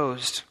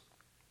exposed.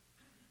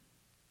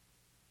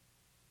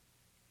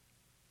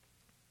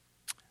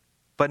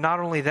 But not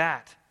only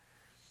that,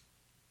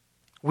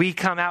 we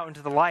come out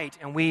into the light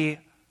and we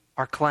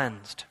are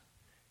cleansed.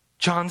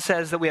 John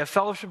says that we have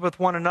fellowship with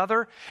one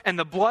another, and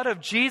the blood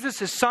of Jesus,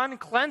 his Son,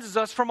 cleanses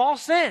us from all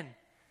sin.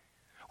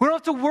 We don't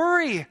have to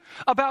worry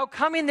about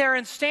coming there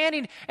and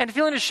standing and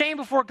feeling ashamed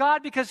before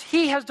God, because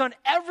he has done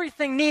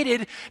everything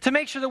needed to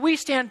make sure that we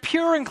stand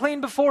pure and clean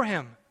before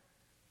him.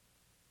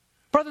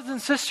 Brothers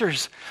and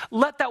sisters,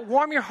 let that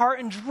warm your heart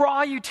and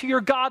draw you to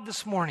your God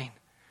this morning.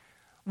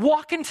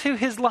 Walk into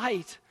his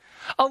light.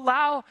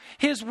 Allow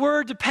his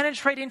word to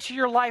penetrate into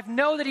your life.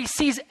 Know that he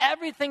sees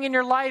everything in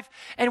your life,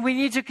 and we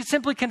need to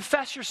simply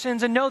confess your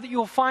sins and know that you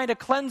will find a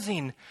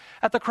cleansing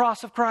at the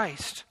cross of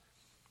Christ.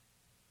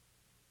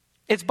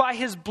 It's by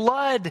his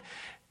blood,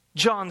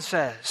 John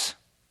says.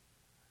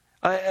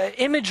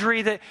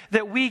 Imagery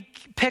that we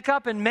pick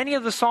up in many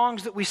of the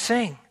songs that we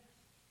sing,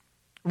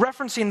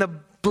 referencing the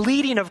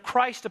bleeding of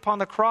Christ upon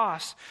the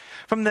cross,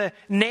 from the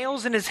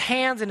nails in his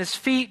hands and his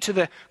feet to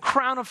the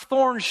crown of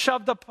thorns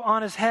shoved up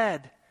on his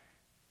head.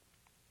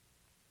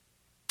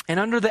 And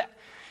under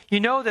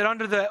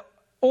the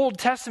Old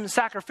Testament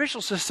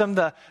sacrificial system,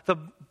 the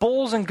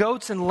bulls and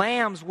goats and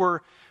lambs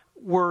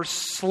were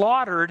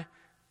slaughtered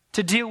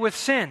to deal with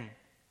sin.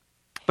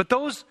 But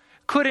those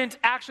couldn't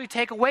actually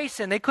take away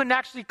sin. They couldn't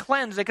actually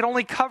cleanse. They could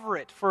only cover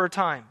it for a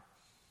time.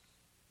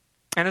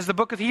 And as the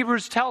book of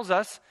Hebrews tells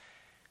us,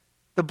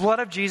 the blood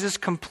of Jesus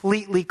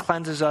completely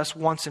cleanses us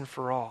once and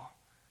for all.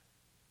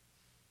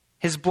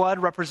 His blood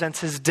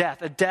represents his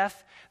death, a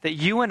death that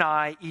you and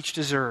I each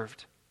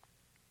deserved.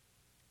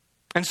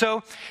 And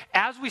so,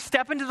 as we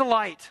step into the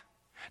light,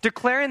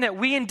 declaring that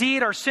we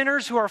indeed are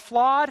sinners who are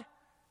flawed,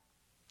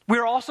 we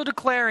are also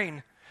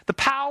declaring the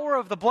power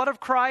of the blood of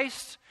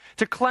Christ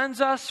to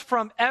cleanse us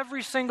from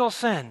every single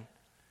sin,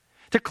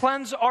 to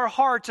cleanse our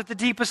hearts at the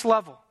deepest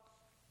level.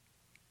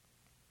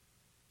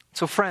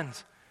 So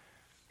friends,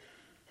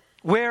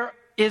 where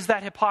is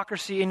that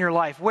hypocrisy in your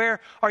life?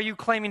 Where are you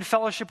claiming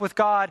fellowship with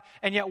God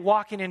and yet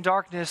walking in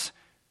darkness?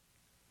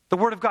 The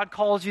Word of God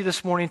calls you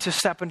this morning to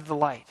step into the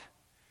light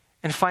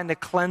and find the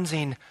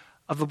cleansing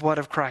of the blood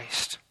of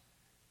Christ.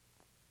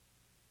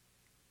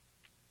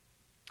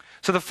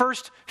 So the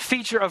first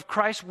feature of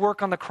Christ's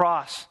work on the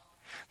cross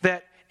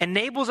that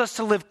enables us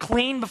to live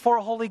clean before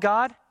a holy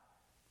God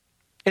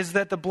is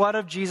that the blood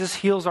of Jesus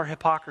heals our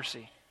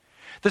hypocrisy.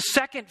 The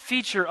second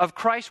feature of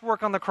Christ's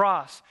work on the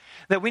cross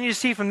that we need to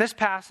see from this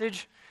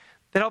passage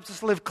that helps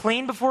us live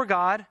clean before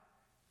God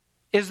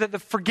is that the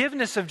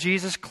forgiveness of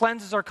Jesus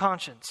cleanses our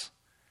conscience.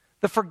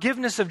 The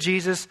forgiveness of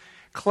Jesus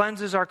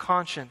cleanses our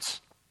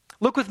conscience.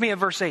 Look with me at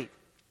verse 8.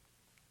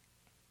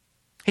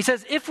 He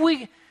says, if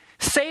we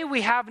say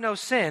we have no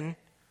sin,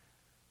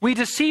 we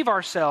deceive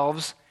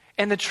ourselves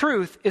and the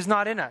truth is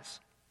not in us.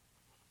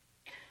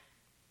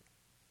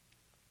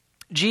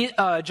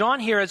 John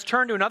here has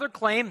turned to another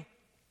claim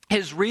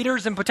his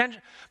readers and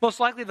most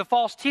likely the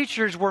false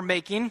teachers were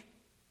making,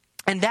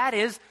 and that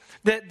is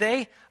that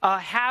they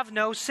have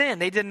no sin.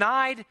 They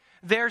denied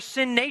their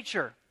sin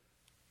nature.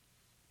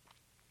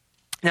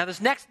 Now,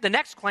 the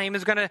next claim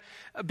is going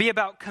to be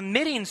about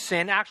committing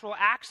sin, actual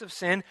acts of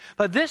sin.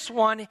 But this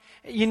one,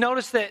 you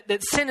notice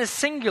that sin is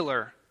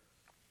singular.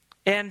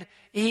 And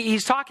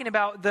he's talking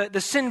about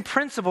the sin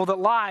principle that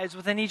lies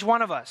within each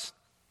one of us.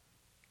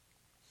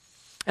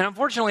 And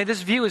unfortunately,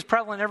 this view is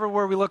prevalent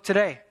everywhere we look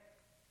today.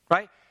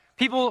 Right?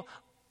 People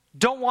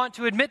don't want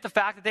to admit the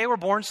fact that they were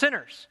born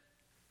sinners.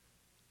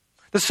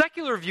 The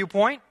secular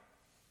viewpoint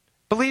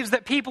believes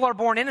that people are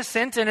born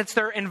innocent and it's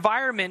their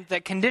environment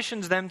that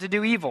conditions them to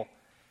do evil.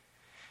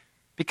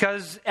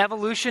 Because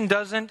evolution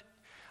doesn't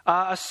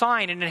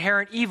assign an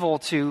inherent evil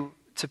to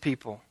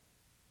people.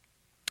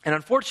 And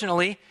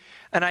unfortunately,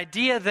 an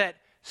idea that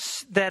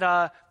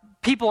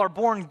people are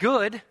born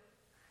good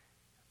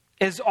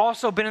has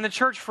also been in the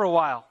church for a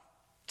while.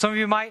 Some of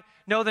you might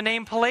know the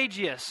name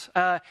Pelagius,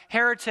 a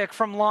heretic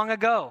from long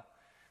ago,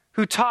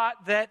 who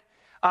taught that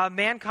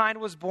mankind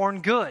was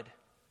born good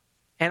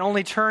and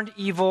only turned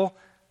evil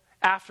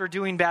after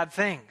doing bad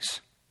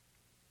things.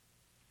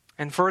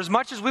 And for as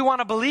much as we want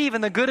to believe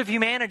in the good of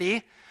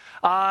humanity,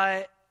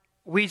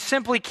 we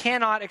simply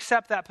cannot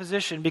accept that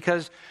position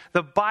because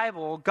the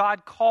Bible,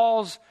 God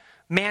calls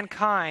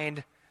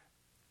mankind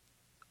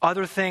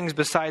other things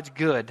besides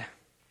good.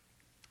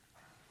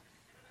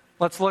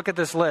 Let's look at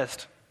this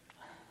list.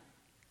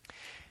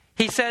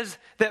 He says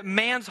that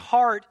man's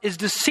heart is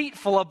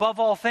deceitful above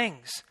all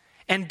things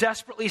and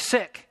desperately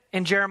sick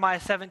in Jeremiah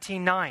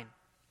 17:9.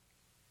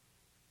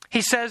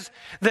 He says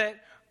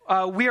that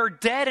we are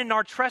dead in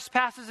our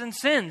trespasses and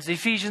sins,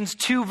 Ephesians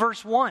 2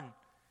 verse 1.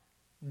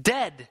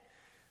 Dead,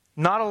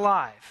 not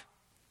alive.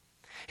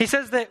 He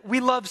says that we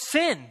love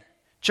sin,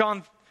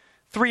 John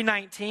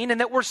 3:19, and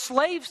that we're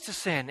slaves to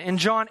sin in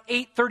John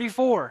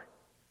 8:34.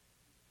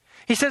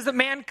 He says that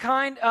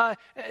mankind,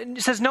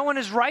 says no one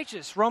is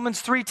righteous,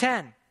 Romans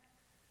 3:10.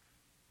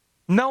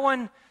 No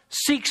one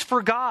seeks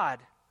for God,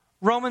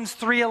 Romans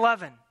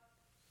 3:11.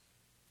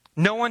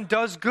 No one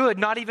does good,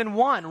 not even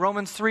one,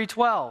 Romans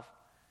 3:12.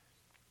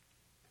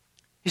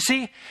 You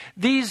see,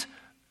 these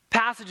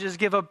passages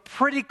give a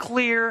pretty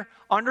clear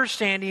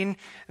understanding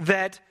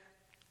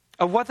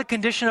of what the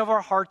condition of our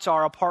hearts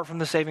are apart from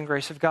the saving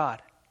grace of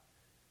God.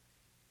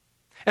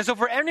 And so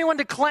for anyone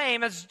to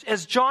claim,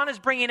 as John is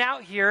bringing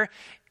out here,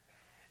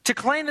 to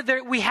claim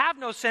that we have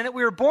no sin, that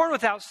we were born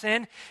without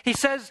sin, he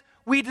says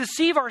we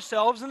deceive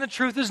ourselves and the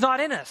truth is not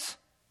in us.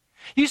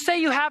 You say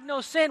you have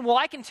no sin. Well,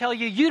 I can tell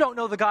you, you don't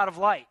know the God of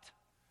light.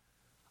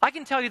 I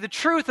can tell you the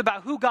truth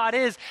about who God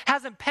is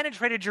hasn't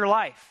penetrated your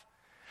life.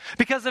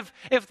 Because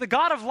if the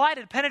God of light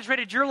had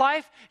penetrated your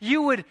life,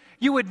 you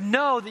would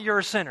know that you're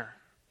a sinner.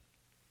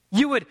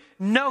 You would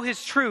know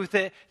his truth,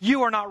 that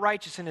you are not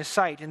righteous in his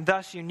sight, and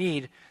thus you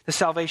need the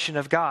salvation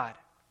of God.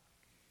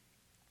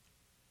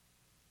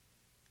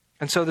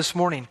 And so this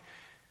morning,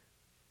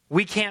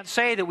 we can't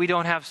say that we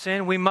don't have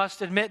sin. We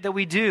must admit that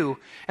we do.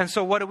 And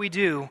so what do we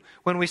do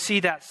when we see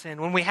that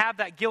sin? When we have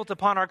that guilt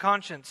upon our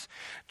conscience?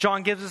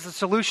 John gives us a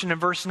solution in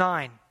verse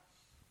 9.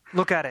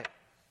 Look at it.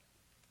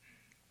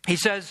 He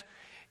says,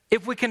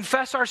 if we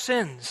confess our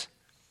sins,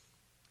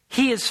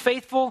 he is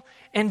faithful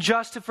and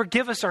just to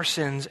forgive us our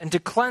sins and to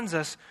cleanse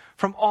us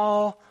from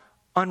all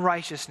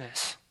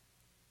unrighteousness.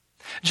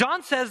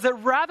 John says that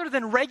rather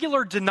than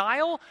regular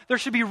denial, there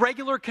should be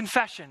regular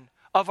confession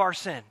of our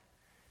sin.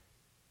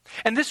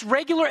 And this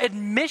regular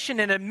admission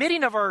and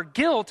admitting of our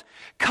guilt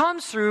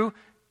comes through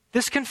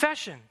this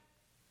confession.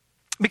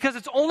 Because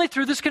it's only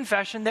through this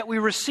confession that we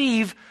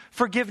receive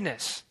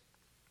forgiveness.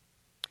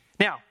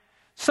 Now,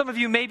 some of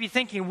you may be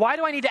thinking, why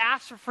do I need to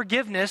ask for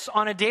forgiveness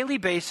on a daily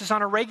basis,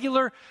 on a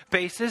regular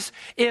basis,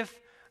 if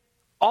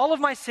all of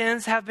my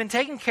sins have been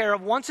taken care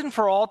of once and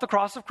for all at the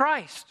cross of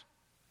Christ?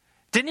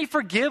 Didn't he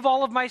forgive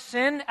all of my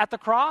sin at the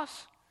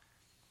cross?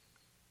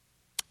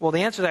 Well,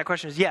 the answer to that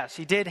question is yes,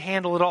 he did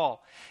handle it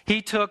all.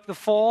 He took the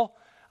full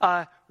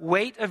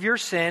weight of your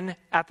sin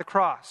at the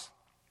cross.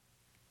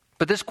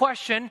 But this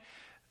question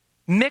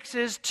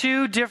mixes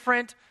two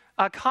different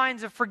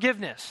kinds of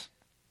forgiveness,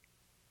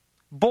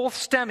 both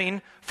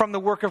stemming from the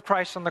work of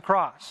Christ on the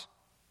cross.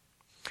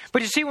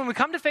 But you see, when we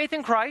come to faith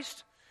in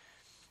Christ,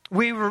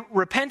 we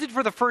repented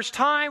for the first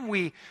time,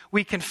 we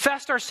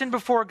confessed our sin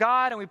before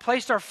God, and we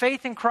placed our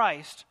faith in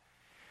Christ.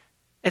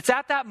 It's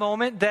at that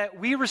moment that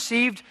we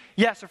received,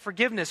 yes, a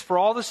forgiveness for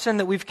all the sin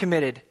that we've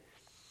committed.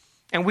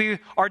 And we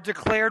are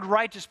declared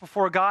righteous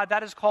before God.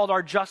 That is called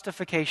our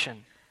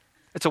justification.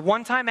 It's a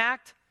one-time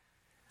act,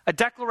 a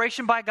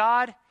declaration by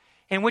God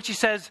in which he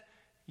says,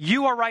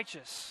 you are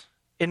righteous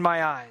in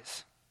my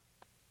eyes.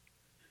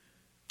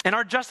 And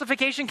our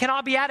justification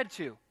cannot be added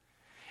to,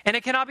 and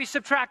it cannot be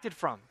subtracted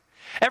from.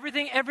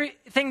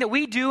 Everything that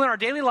we do in our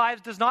daily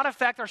lives does not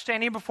affect our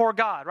standing before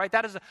God, right?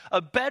 That is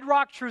a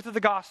bedrock truth of the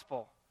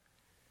gospel.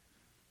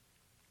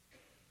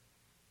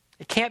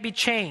 It can't be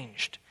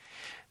changed.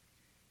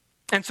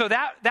 And so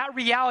that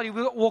reality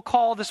we'll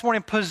call this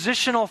morning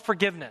positional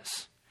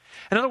forgiveness.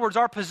 In other words,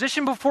 our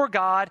position before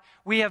God,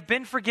 we have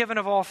been forgiven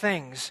of all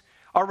things.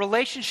 Our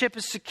relationship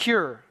is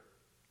secure.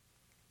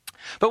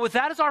 But with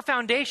that as our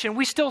foundation,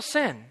 we still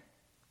sin.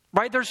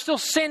 Right? There's still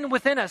sin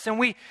within us, and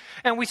we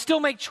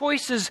still make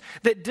choices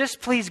that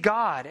displease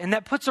God, and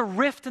that puts a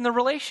rift in the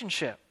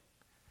relationship.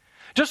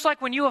 Just like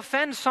when you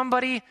offend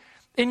somebody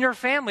in your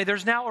family,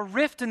 there's now a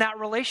rift in that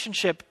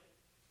relationship.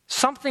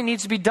 Something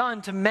needs to be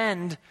done to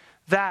mend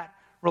that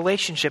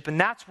relationship, and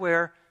that's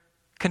where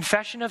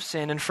confession of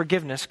sin and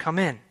forgiveness come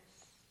in.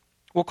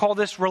 We'll call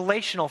this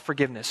relational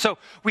forgiveness. So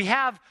we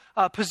have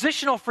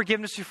positional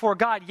forgiveness before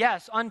God,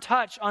 yes,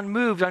 untouched,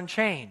 unmoved,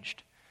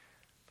 unchanged.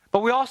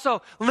 But we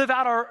also live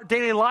out our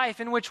daily life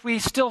in which we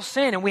still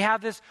sin, and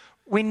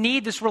we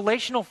need this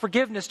relational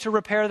forgiveness to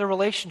repair the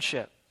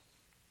relationship.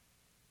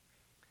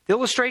 The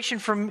illustration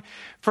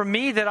for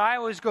me that I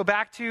always go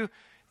back to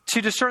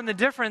discern the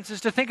difference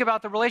is to think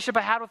about the relationship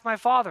I had with my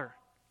father.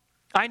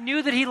 I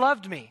knew that he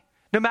loved me.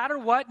 No matter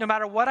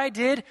what I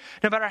did,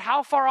 no matter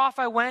how far off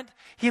I went,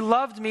 he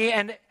loved me,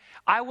 and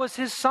I was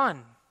his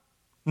son.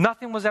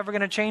 Nothing was ever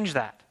going to change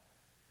that.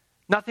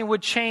 Nothing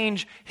would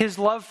change his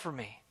love for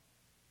me.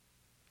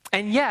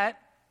 And yet,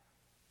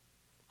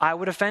 I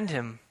would offend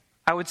him.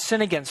 I would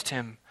sin against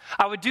him.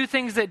 I would do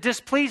things that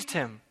displeased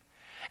him.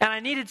 And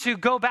I needed to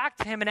go back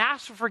to him and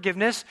ask for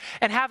forgiveness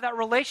and have that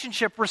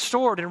relationship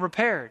restored and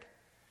repaired.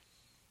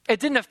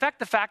 It didn't affect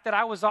the fact that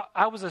I was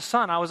a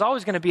son. I was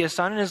always going to be a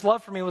son, and his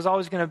love for me was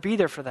always going to be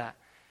there for that.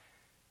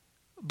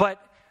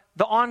 But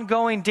the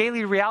ongoing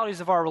daily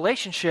realities of our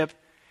relationship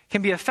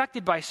can be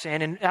affected by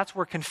sin, and that's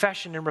where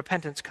confession and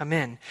repentance come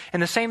in.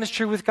 And the same is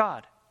true with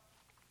God.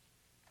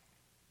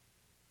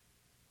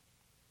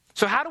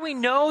 So how do we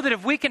know that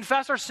if we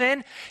confess our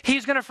sin,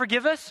 he's going to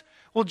forgive us?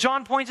 Well,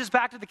 John points us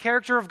back to the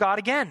character of God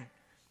again.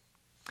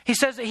 He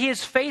says that he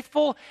is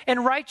faithful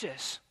and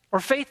righteous, or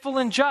faithful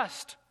and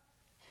just.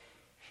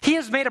 He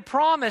has made a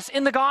promise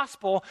in the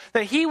gospel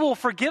that he will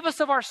forgive us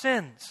of our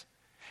sins.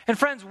 And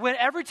friends,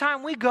 every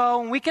time we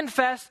go and we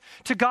confess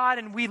to God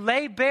and we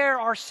lay bare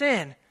our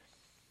sin,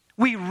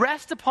 we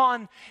rest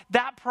upon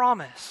that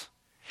promise.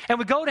 And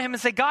we go to him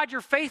and say, God,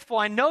 you're faithful.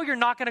 I know you're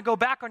not going to go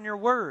back on your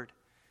word.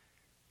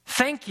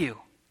 Thank you.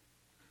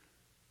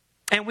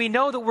 And we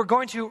know that we're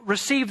going to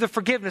receive the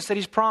forgiveness that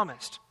he's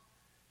promised.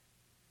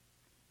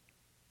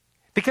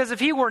 Because if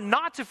he were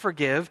not to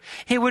forgive,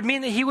 it would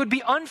mean that he would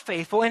be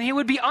unfaithful and he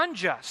would be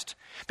unjust.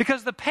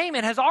 Because the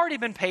payment has already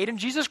been paid in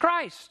Jesus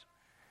Christ.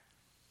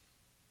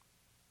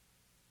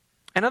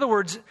 In other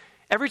words,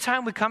 every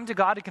time we come to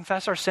God to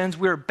confess our sins,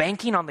 we are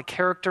banking on the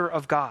character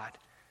of God.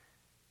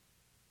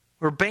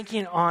 We're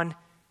banking on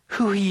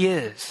who he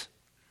is.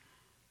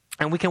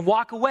 And we can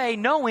walk away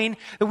knowing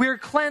that we are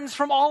cleansed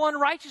from all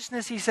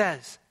unrighteousness, he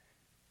says.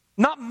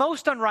 Not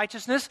most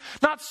unrighteousness,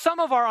 not some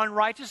of our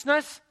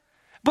unrighteousness,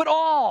 but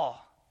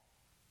all.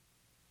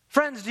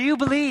 Friends, do you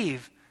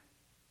believe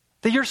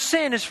that your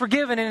sin is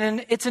forgiven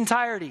in its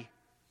entirety?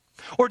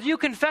 Or do you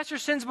confess your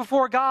sins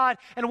before God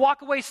and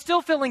walk away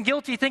still feeling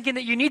guilty, thinking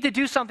that you need to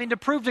do something to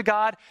prove to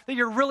God that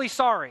you're really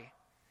sorry?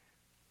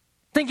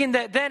 Thinking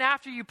that then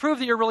after you prove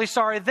that you're really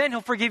sorry, then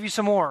he'll forgive you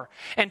some more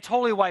and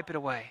totally wipe it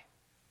away.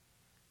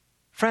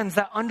 Friends,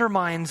 that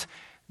undermines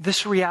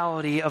this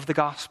reality of the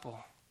gospel.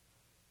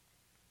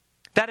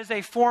 That is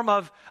a form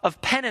of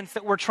penance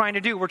that we're trying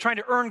to do. We're trying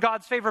to earn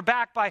God's favor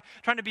back by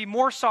trying to be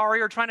more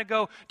sorry or trying to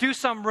go do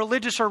some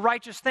religious or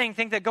righteous thing.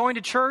 Think that going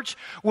to church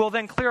will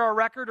then clear our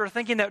record, or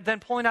thinking that then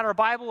pulling out our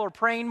Bible or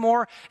praying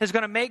more is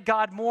going to make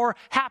God more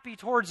happy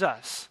towards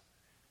us.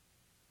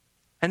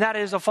 And that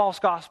is a false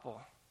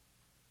gospel.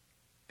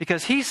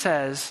 Because he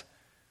says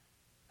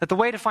that the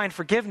way to find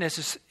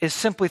forgiveness is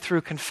simply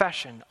through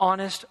confession.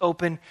 Honest,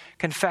 open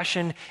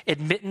confession,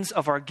 admittance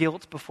of our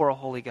guilt before a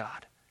holy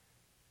God.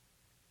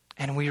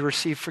 And we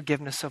receive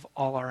forgiveness of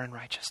all our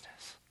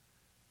unrighteousness.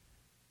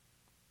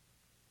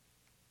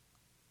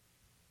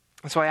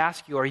 And so I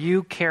ask you, are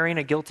you carrying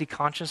a guilty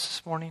conscience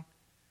this morning?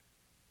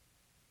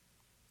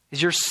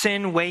 Is your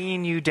sin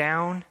weighing you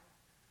down?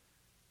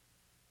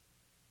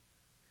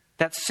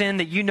 That sin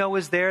that you know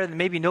is there that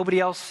maybe nobody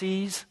else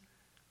sees?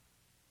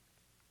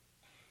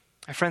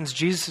 My friends,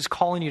 Jesus is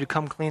calling you to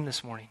come clean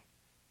this morning.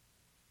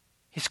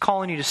 He's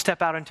calling you to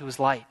step out into his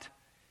light.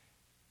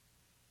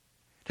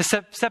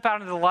 To step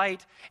out into the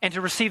light and to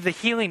receive the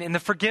healing and the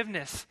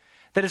forgiveness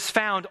that is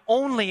found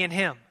only in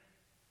him.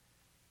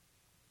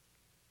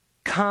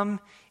 Come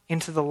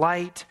into the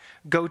light.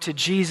 Go to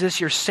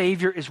Jesus. Your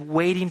Savior is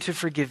waiting to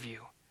forgive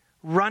you.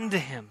 Run to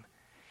him.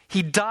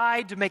 He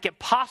died to make it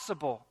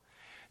possible.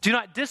 Do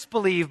not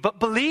disbelieve, but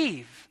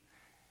believe.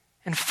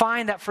 And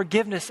find that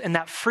forgiveness and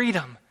that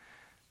freedom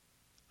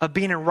of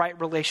being in right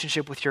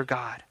relationship with your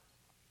God.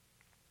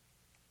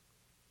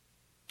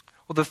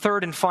 Well, the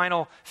third and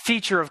final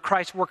feature of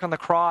Christ's work on the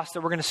cross that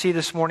we're going to see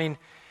this morning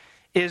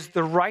is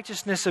the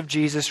righteousness of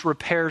Jesus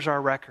repairs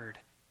our record.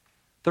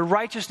 The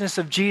righteousness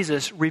of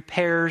Jesus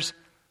repairs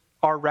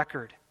our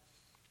record.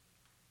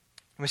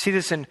 And we see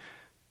this in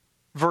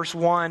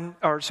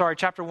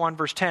chapter 1,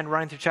 verse 10,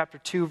 running through chapter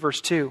 2,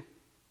 verse 2.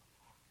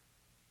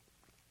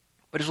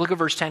 But just look at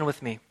verse 10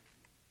 with me.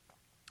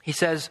 He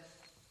says,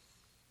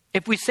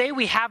 if we say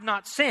we have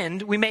not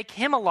sinned, we make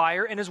him a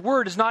liar and his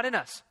word is not in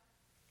us.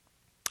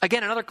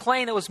 Again, another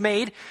claim that was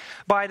made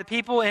by the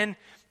people in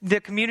the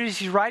communities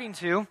he's writing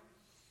to,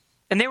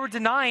 and they were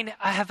denying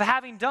of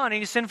having done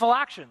any sinful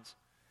actions.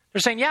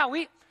 They're saying, yeah,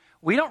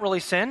 we don't really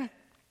sin.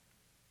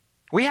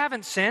 We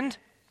haven't sinned.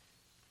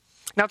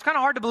 Now, it's kind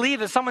of hard to believe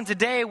that someone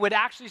today would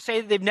actually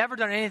say that they've never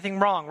done anything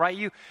wrong, right?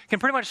 You can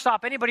pretty much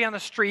stop anybody on the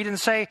street and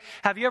say,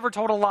 have you ever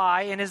told a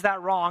lie, and is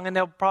that wrong? And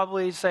they'll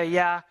probably say,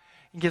 yeah,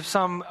 and give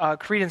some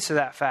credence to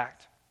that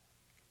fact.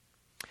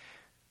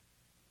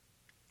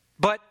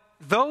 But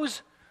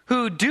those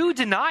who do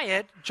deny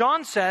it,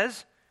 John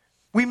says,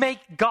 we make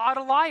God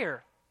a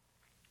liar,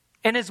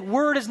 and his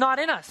word is not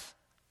in us.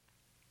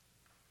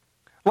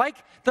 Like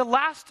the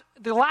last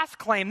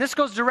claim, this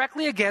goes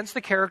directly against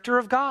the character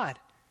of God.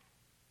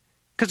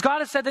 Because God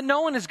has said that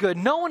no one is good,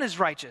 no one is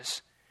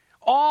righteous.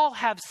 All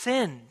have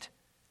sinned.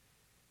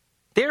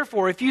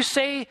 Therefore, if you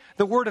say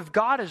the word of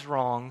God is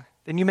wrong,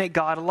 then you make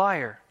God a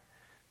liar,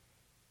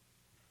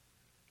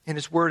 and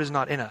his word is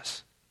not in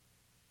us.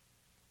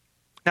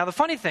 Now, the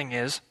funny thing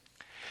is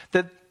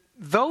that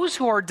those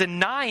who are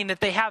denying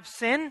that they have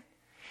sin,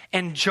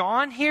 and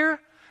John here,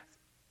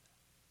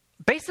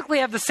 basically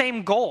have the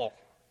same goal.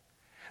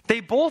 They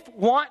both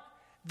want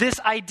this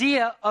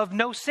idea of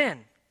no sin.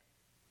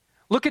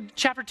 Look at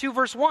chapter 2,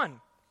 verse 1.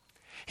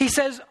 He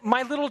says,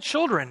 my little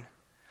children,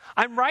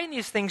 I'm writing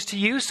these things to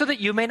you so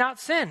that you may not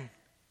sin.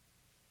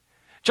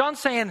 John's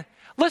saying,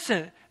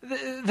 listen,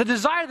 the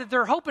desire that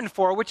they're hoping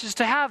for, which is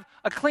to have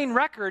a clean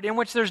record in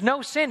which there's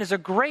no sin, is a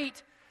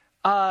great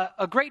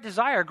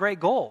desire, a great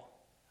goal.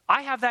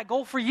 I have that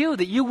goal for you,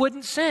 that you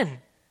wouldn't sin.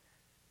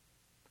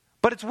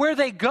 But it's where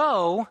they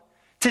go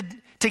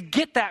to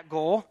get that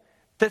goal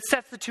that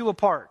sets the two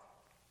apart.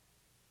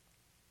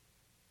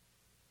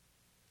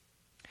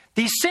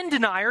 These sin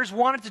deniers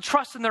wanted to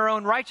trust in their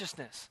own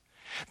righteousness.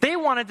 They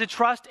wanted to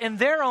trust in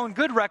their own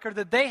good record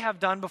that they have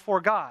done before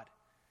God.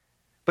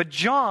 But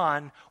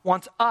John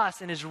wants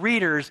us and his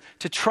readers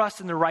to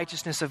trust in the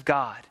righteousness of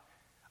God.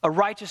 A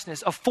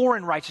righteousness, a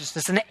foreign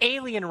righteousness, an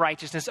alien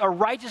righteousness, a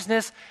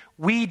righteousness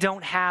we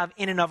don't have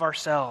in and of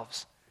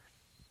ourselves.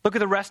 Look at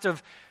the rest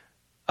of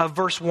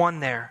verse 1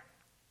 there.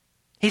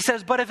 He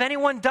says, but if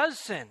anyone does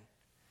sin,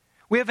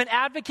 we have an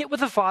advocate with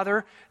the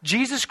Father,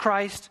 Jesus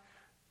Christ,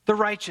 the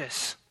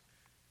righteous.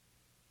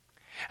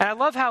 And I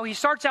love how he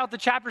starts out the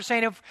chapter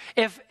saying,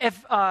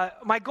 if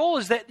my goal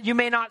is that you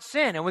may not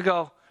sin. And we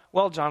go,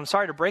 well, John, I'm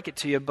sorry to break it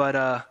to you, but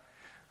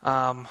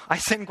I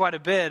sin quite a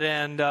bit,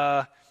 and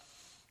I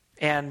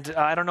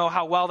don't know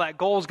how well that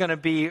goal is going to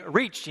be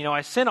reached.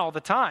 I sin all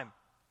the time.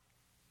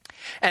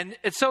 And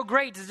it's so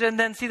great to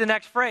then see the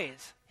next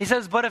phrase. He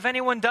says, but if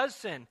anyone does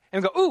sin,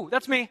 and we go, ooh,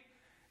 that's me.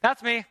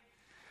 That's me.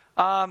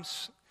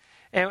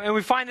 And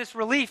we find this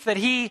relief that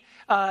he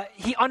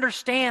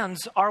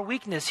understands our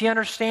weakness. He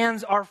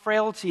understands our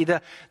frailty.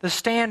 The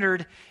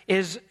standard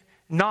is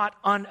not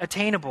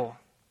unattainable.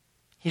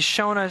 He's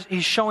showing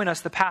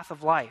us the path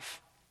of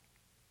life.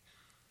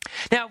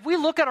 Now, if we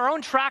look at our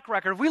own track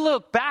record, if we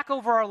look back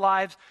over our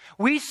lives,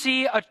 we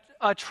see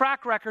a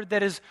track record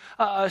that is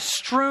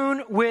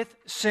strewn with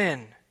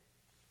sin.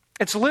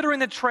 It's littering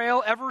the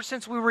trail ever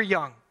since we were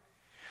young.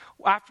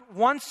 After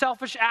one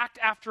selfish act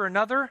after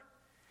another.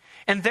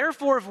 And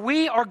therefore, if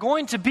we are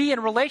going to be in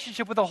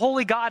relationship with a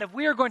holy God, if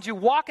we are going to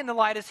walk in the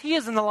light as he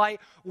is in the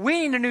light,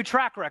 we need a new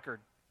track record.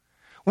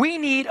 We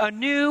need a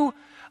new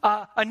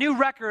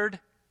record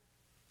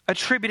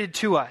attributed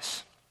to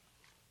us.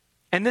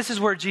 And this is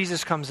where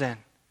Jesus comes in.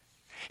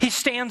 He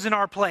stands in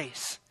our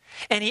place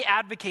and he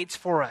advocates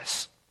for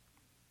us.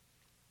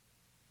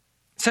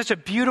 Such a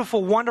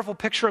beautiful, wonderful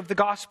picture of the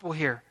gospel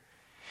here.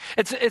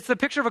 It's the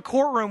picture of a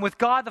courtroom with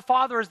God the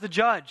Father as the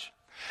judge.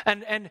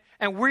 And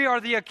we are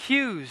the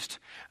accused,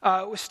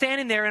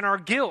 standing there in our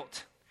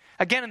guilt.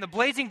 Again, in the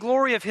blazing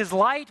glory of his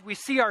light, we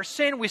see our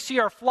sin, we see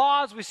our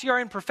flaws, we see our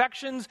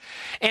imperfections,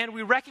 and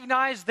we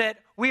recognize that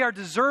we are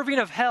deserving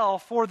of hell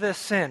for this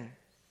sin.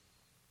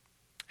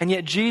 And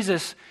yet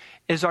Jesus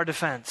is our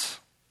defense.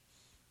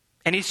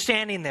 And he's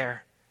standing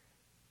there.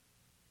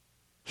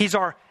 He's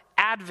our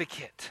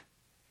advocate.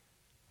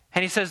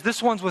 And he says,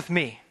 this one's with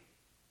me.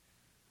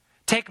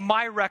 Take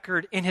my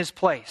record in his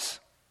place.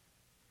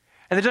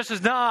 And the judge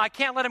says, no, I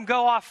can't let him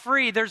go off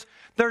free. There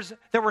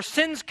were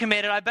sins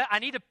committed. I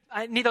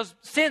need those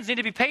sins need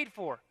to be paid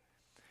for.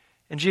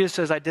 And Jesus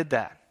says, I did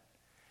that.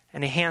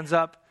 And he hands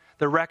up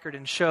the record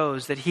and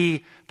shows that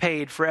he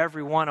paid for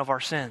every one of our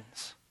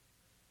sins.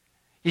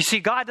 You see,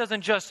 God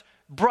doesn't just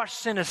brush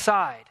sin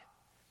aside.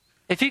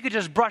 If he could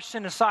just brush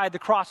sin aside, the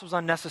cross was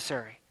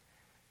unnecessary.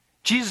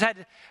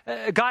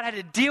 God had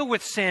to deal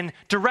with sin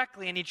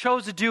directly, and he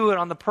chose to do it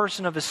on the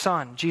person of his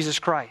Son, Jesus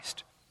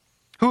Christ,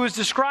 who is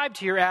described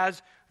here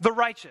as the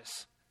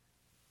righteous.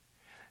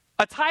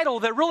 A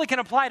title that really can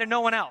apply to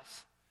no one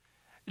else.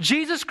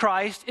 Jesus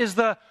Christ is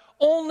the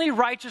only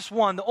righteous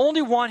one, the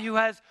only one who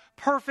has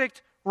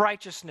perfect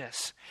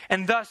righteousness,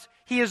 and thus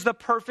he is the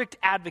perfect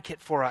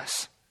advocate for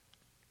us.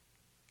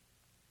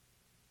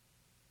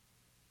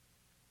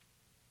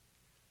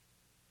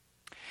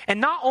 And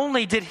not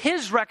only did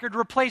his record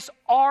replace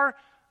our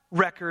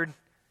record,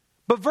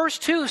 but verse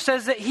 2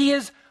 says that he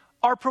is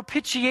our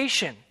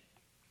propitiation.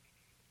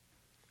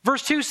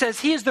 Verse 2 says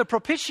he is the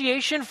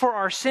propitiation for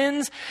our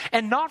sins,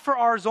 and not for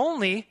ours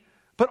only,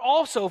 but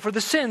also for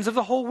the sins of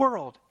the whole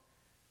world.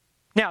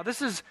 Now,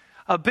 this is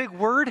a big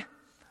word,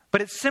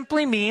 but it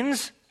simply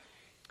means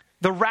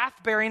the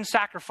wrath-bearing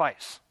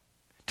sacrifice.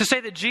 To say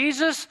that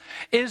Jesus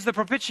is the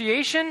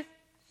propitiation,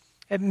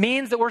 it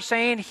means that we're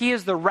saying he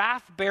is the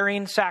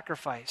wrath-bearing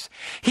sacrifice.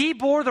 He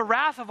bore the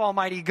wrath of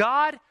Almighty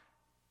God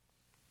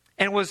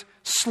and was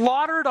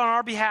slaughtered on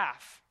our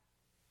behalf.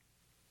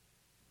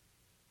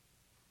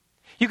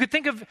 If you could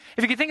think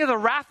of the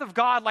wrath of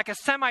God like a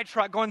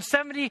semi-truck going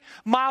 70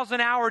 miles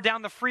an hour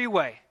down the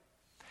freeway.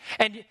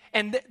 And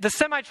the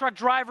semi-truck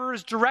driver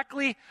is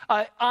directly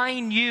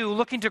eyeing you,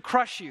 looking to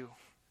crush you.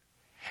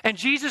 And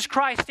Jesus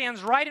Christ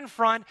stands right in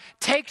front,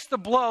 takes the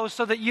blow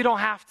so that you don't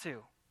have to.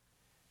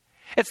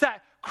 It's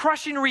that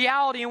crushing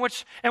reality in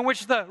which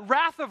the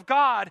wrath of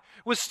God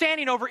was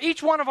standing over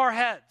each one of our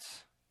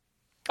heads.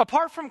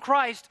 Apart from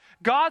Christ,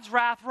 God's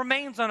wrath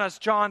remains on us,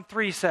 John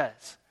 3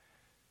 says.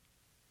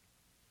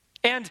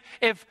 And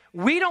if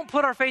we don't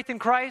put our faith in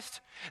Christ,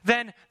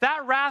 then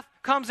that wrath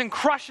comes and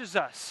crushes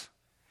us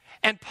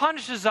and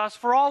punishes us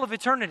for all of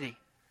eternity.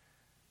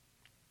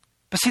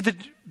 But see, the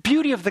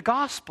beauty of the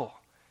gospel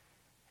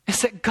is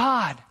that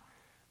God,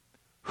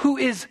 who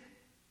is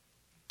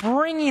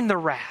bringing the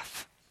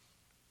wrath,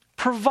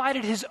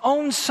 provided his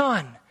own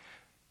Son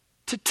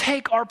to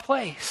take our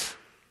place,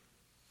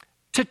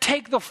 to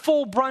take the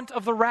full brunt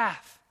of the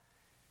wrath.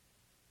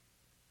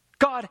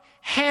 God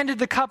handed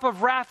the cup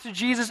of wrath to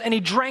Jesus and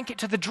he drank it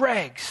to the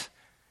dregs.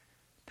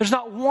 There's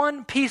not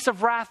one piece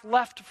of wrath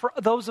left for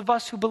those of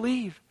us who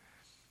believe.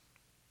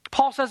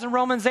 Paul says in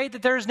Romans 8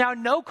 that there is now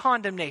no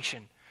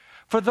condemnation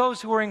for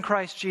those who are in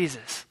Christ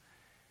Jesus.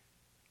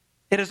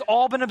 It has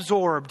all been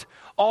absorbed,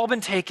 all been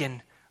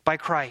taken by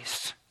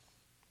Christ.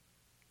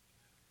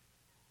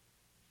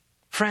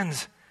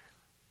 Friends,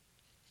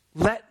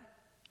 let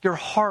your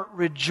heart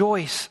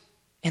rejoice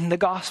in the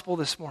gospel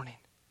this morning.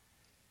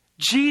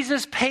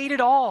 Jesus paid it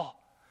all,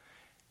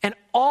 and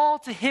all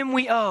to him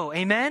we owe.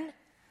 Amen?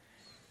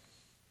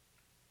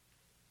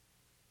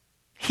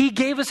 He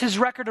gave us his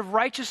record of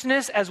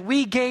righteousness as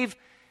we gave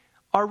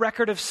our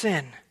record of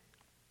sin.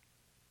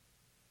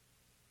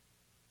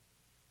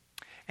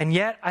 And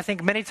yet, I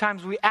think many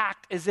times we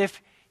act as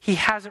if he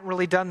hasn't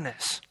really done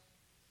this.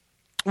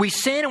 We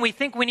sin and we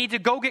think we need to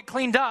go get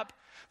cleaned up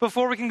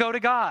before we can go to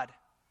God.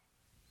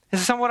 This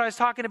is some of what I was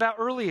talking about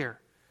earlier.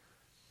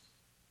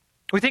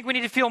 We think we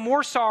need to feel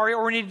more sorry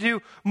or we need to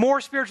do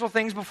more spiritual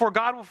things before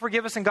God will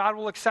forgive us and God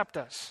will accept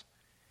us.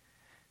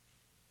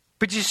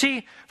 But you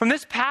see, from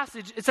this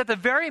passage, it's at the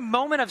very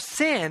moment of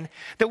sin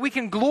that we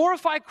can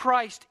glorify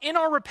Christ in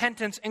our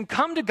repentance and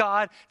come to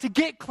God to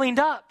get cleaned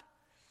up.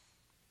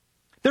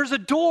 There's a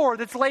door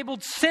that's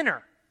labeled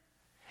sinner.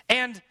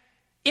 And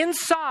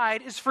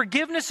inside is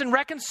forgiveness and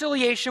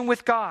reconciliation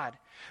with God.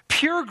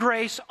 Pure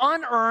grace,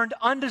 unearned,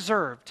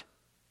 undeserved.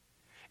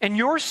 And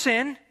your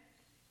sin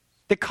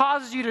that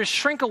causes you to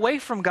shrink away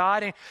from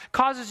God and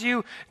causes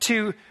you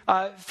to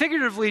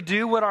figuratively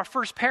do what our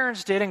first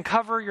parents did and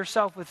cover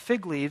yourself with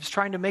fig leaves,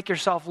 trying to make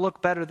yourself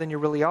look better than you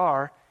really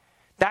are,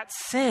 that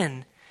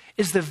sin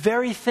is the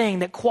very thing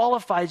that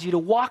qualifies you to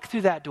walk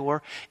through that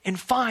door and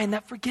find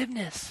that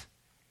forgiveness.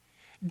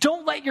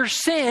 Don't let your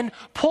sin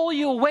pull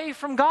you away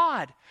from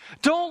God.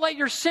 Don't let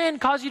your sin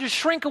cause you to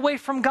shrink away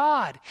from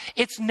God.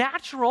 It's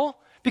natural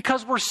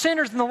because we're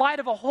sinners in the light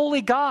of a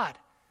holy God.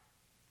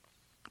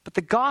 But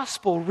the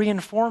gospel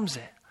reinforms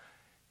it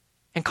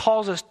and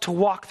calls us to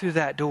walk through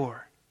that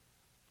door.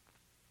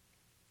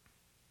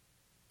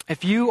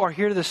 If you are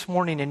here this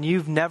morning and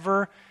you've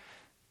never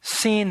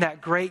seen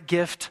that great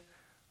gift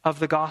of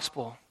the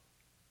gospel,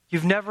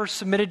 you've never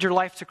submitted your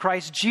life to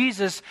Christ,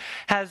 Jesus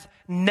has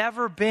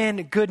never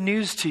been good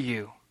news to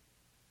you,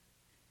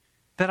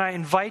 then I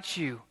invite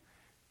you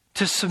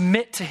to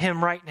submit to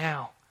him right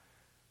now.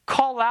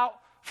 Call out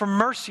for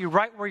mercy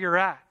right where you're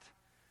at.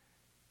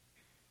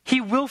 He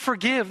will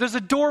forgive. There's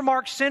a door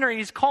marked sinner and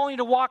he's calling you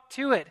to walk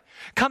to it.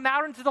 Come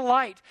out into the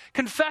light.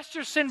 Confess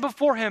your sin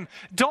before him.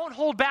 Don't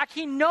hold back.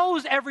 He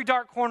knows every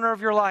dark corner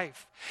of your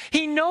life.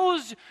 He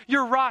knows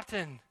you're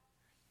rotten.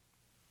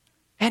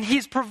 And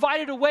he's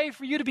provided a way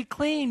for you to be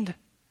cleaned.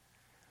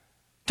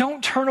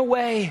 Don't turn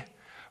away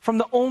from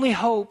the only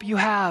hope you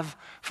have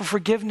for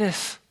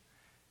forgiveness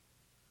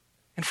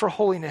and for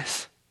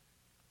holiness.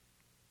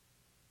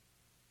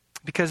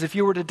 Because if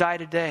you were to die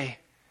today,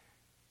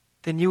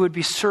 then you would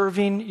be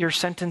serving your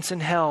sentence in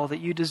hell that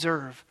you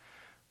deserve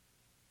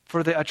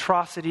for the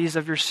atrocities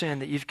of your sin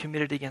that you've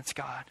committed against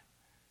God.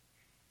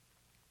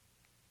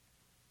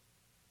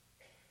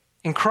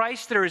 In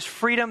Christ, there is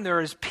freedom, there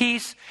is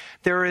peace,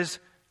 there is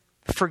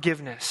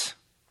forgiveness.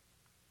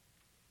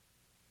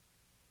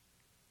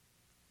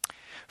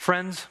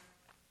 Friends,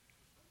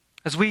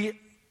 as we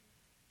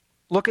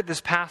look at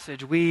this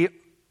passage, we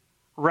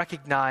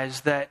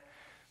recognize that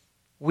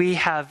we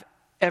have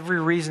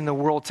every reason in the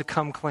world to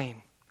come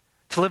clean,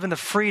 to live in the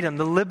freedom,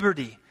 the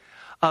liberty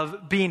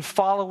of being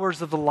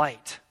followers of the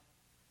light,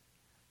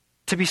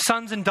 to be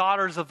sons and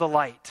daughters of the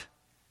light.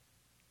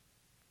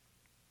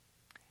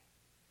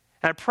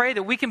 And I pray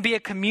that we can be a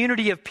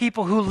community of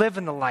people who live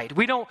in the light.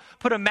 We don't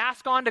put a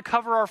mask on to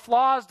cover our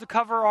flaws, to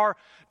cover our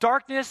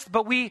darkness,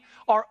 but we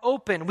are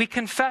open. We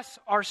confess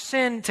our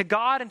sin to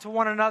God and to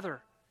one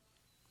another.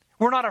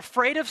 We're not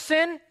afraid of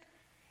sin.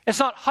 It's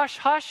not hush,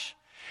 hush.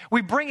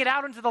 We bring it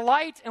out into the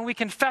light and we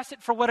confess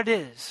it for what it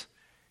is.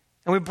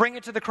 And we bring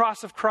it to the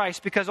cross of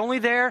Christ because only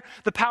there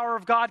the power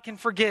of God can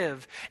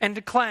forgive and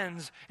to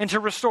cleanse and to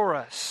restore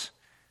us.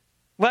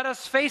 Let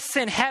us face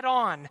sin head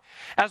on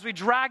as we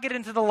drag it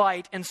into the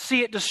light and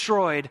see it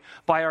destroyed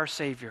by our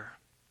Savior.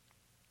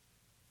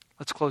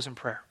 Let's close in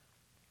prayer.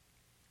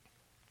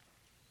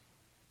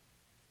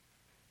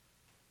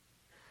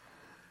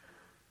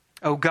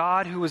 O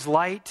God, who is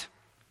light,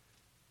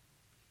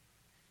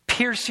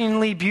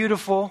 piercingly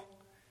beautiful,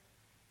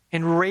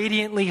 and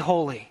radiantly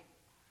holy,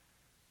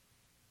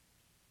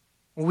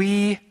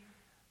 we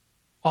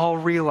all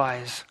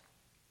realize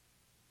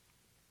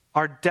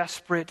our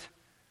desperate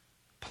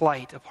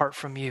plight apart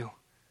from you.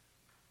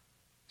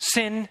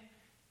 Sin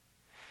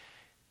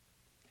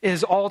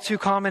is all too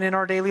common in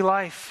our daily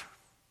life.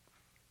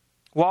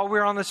 While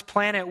we're on this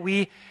planet,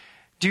 we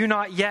do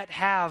not yet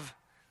have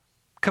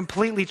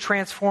completely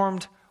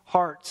transformed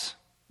hearts.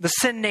 The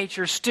sin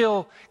nature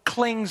still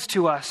clings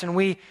to us, and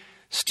we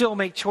still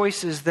make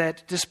choices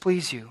that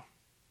displease you.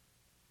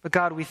 But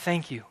God, we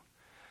thank you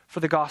for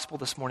the gospel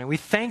this morning. We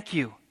thank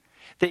you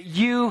that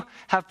you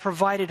have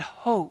provided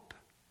hope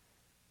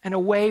and a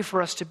way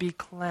for us to be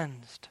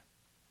cleansed.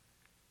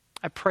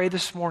 I pray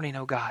this morning,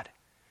 oh God,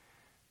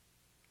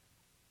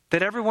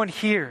 that everyone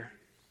here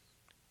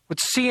would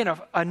see in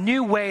a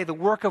new way the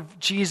work of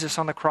Jesus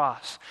on the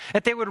cross,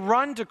 that they would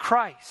run to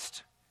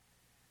Christ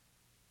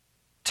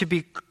to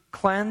be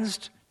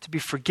cleansed, to be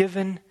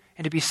forgiven,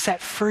 and to be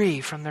set free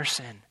from their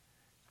sin.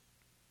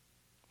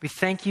 We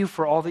thank you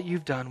for all that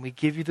you've done. We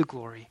give you the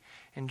glory.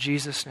 In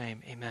Jesus'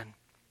 name, amen.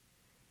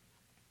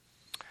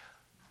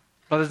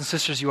 Brothers and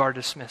sisters, you are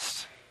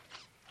dismissed.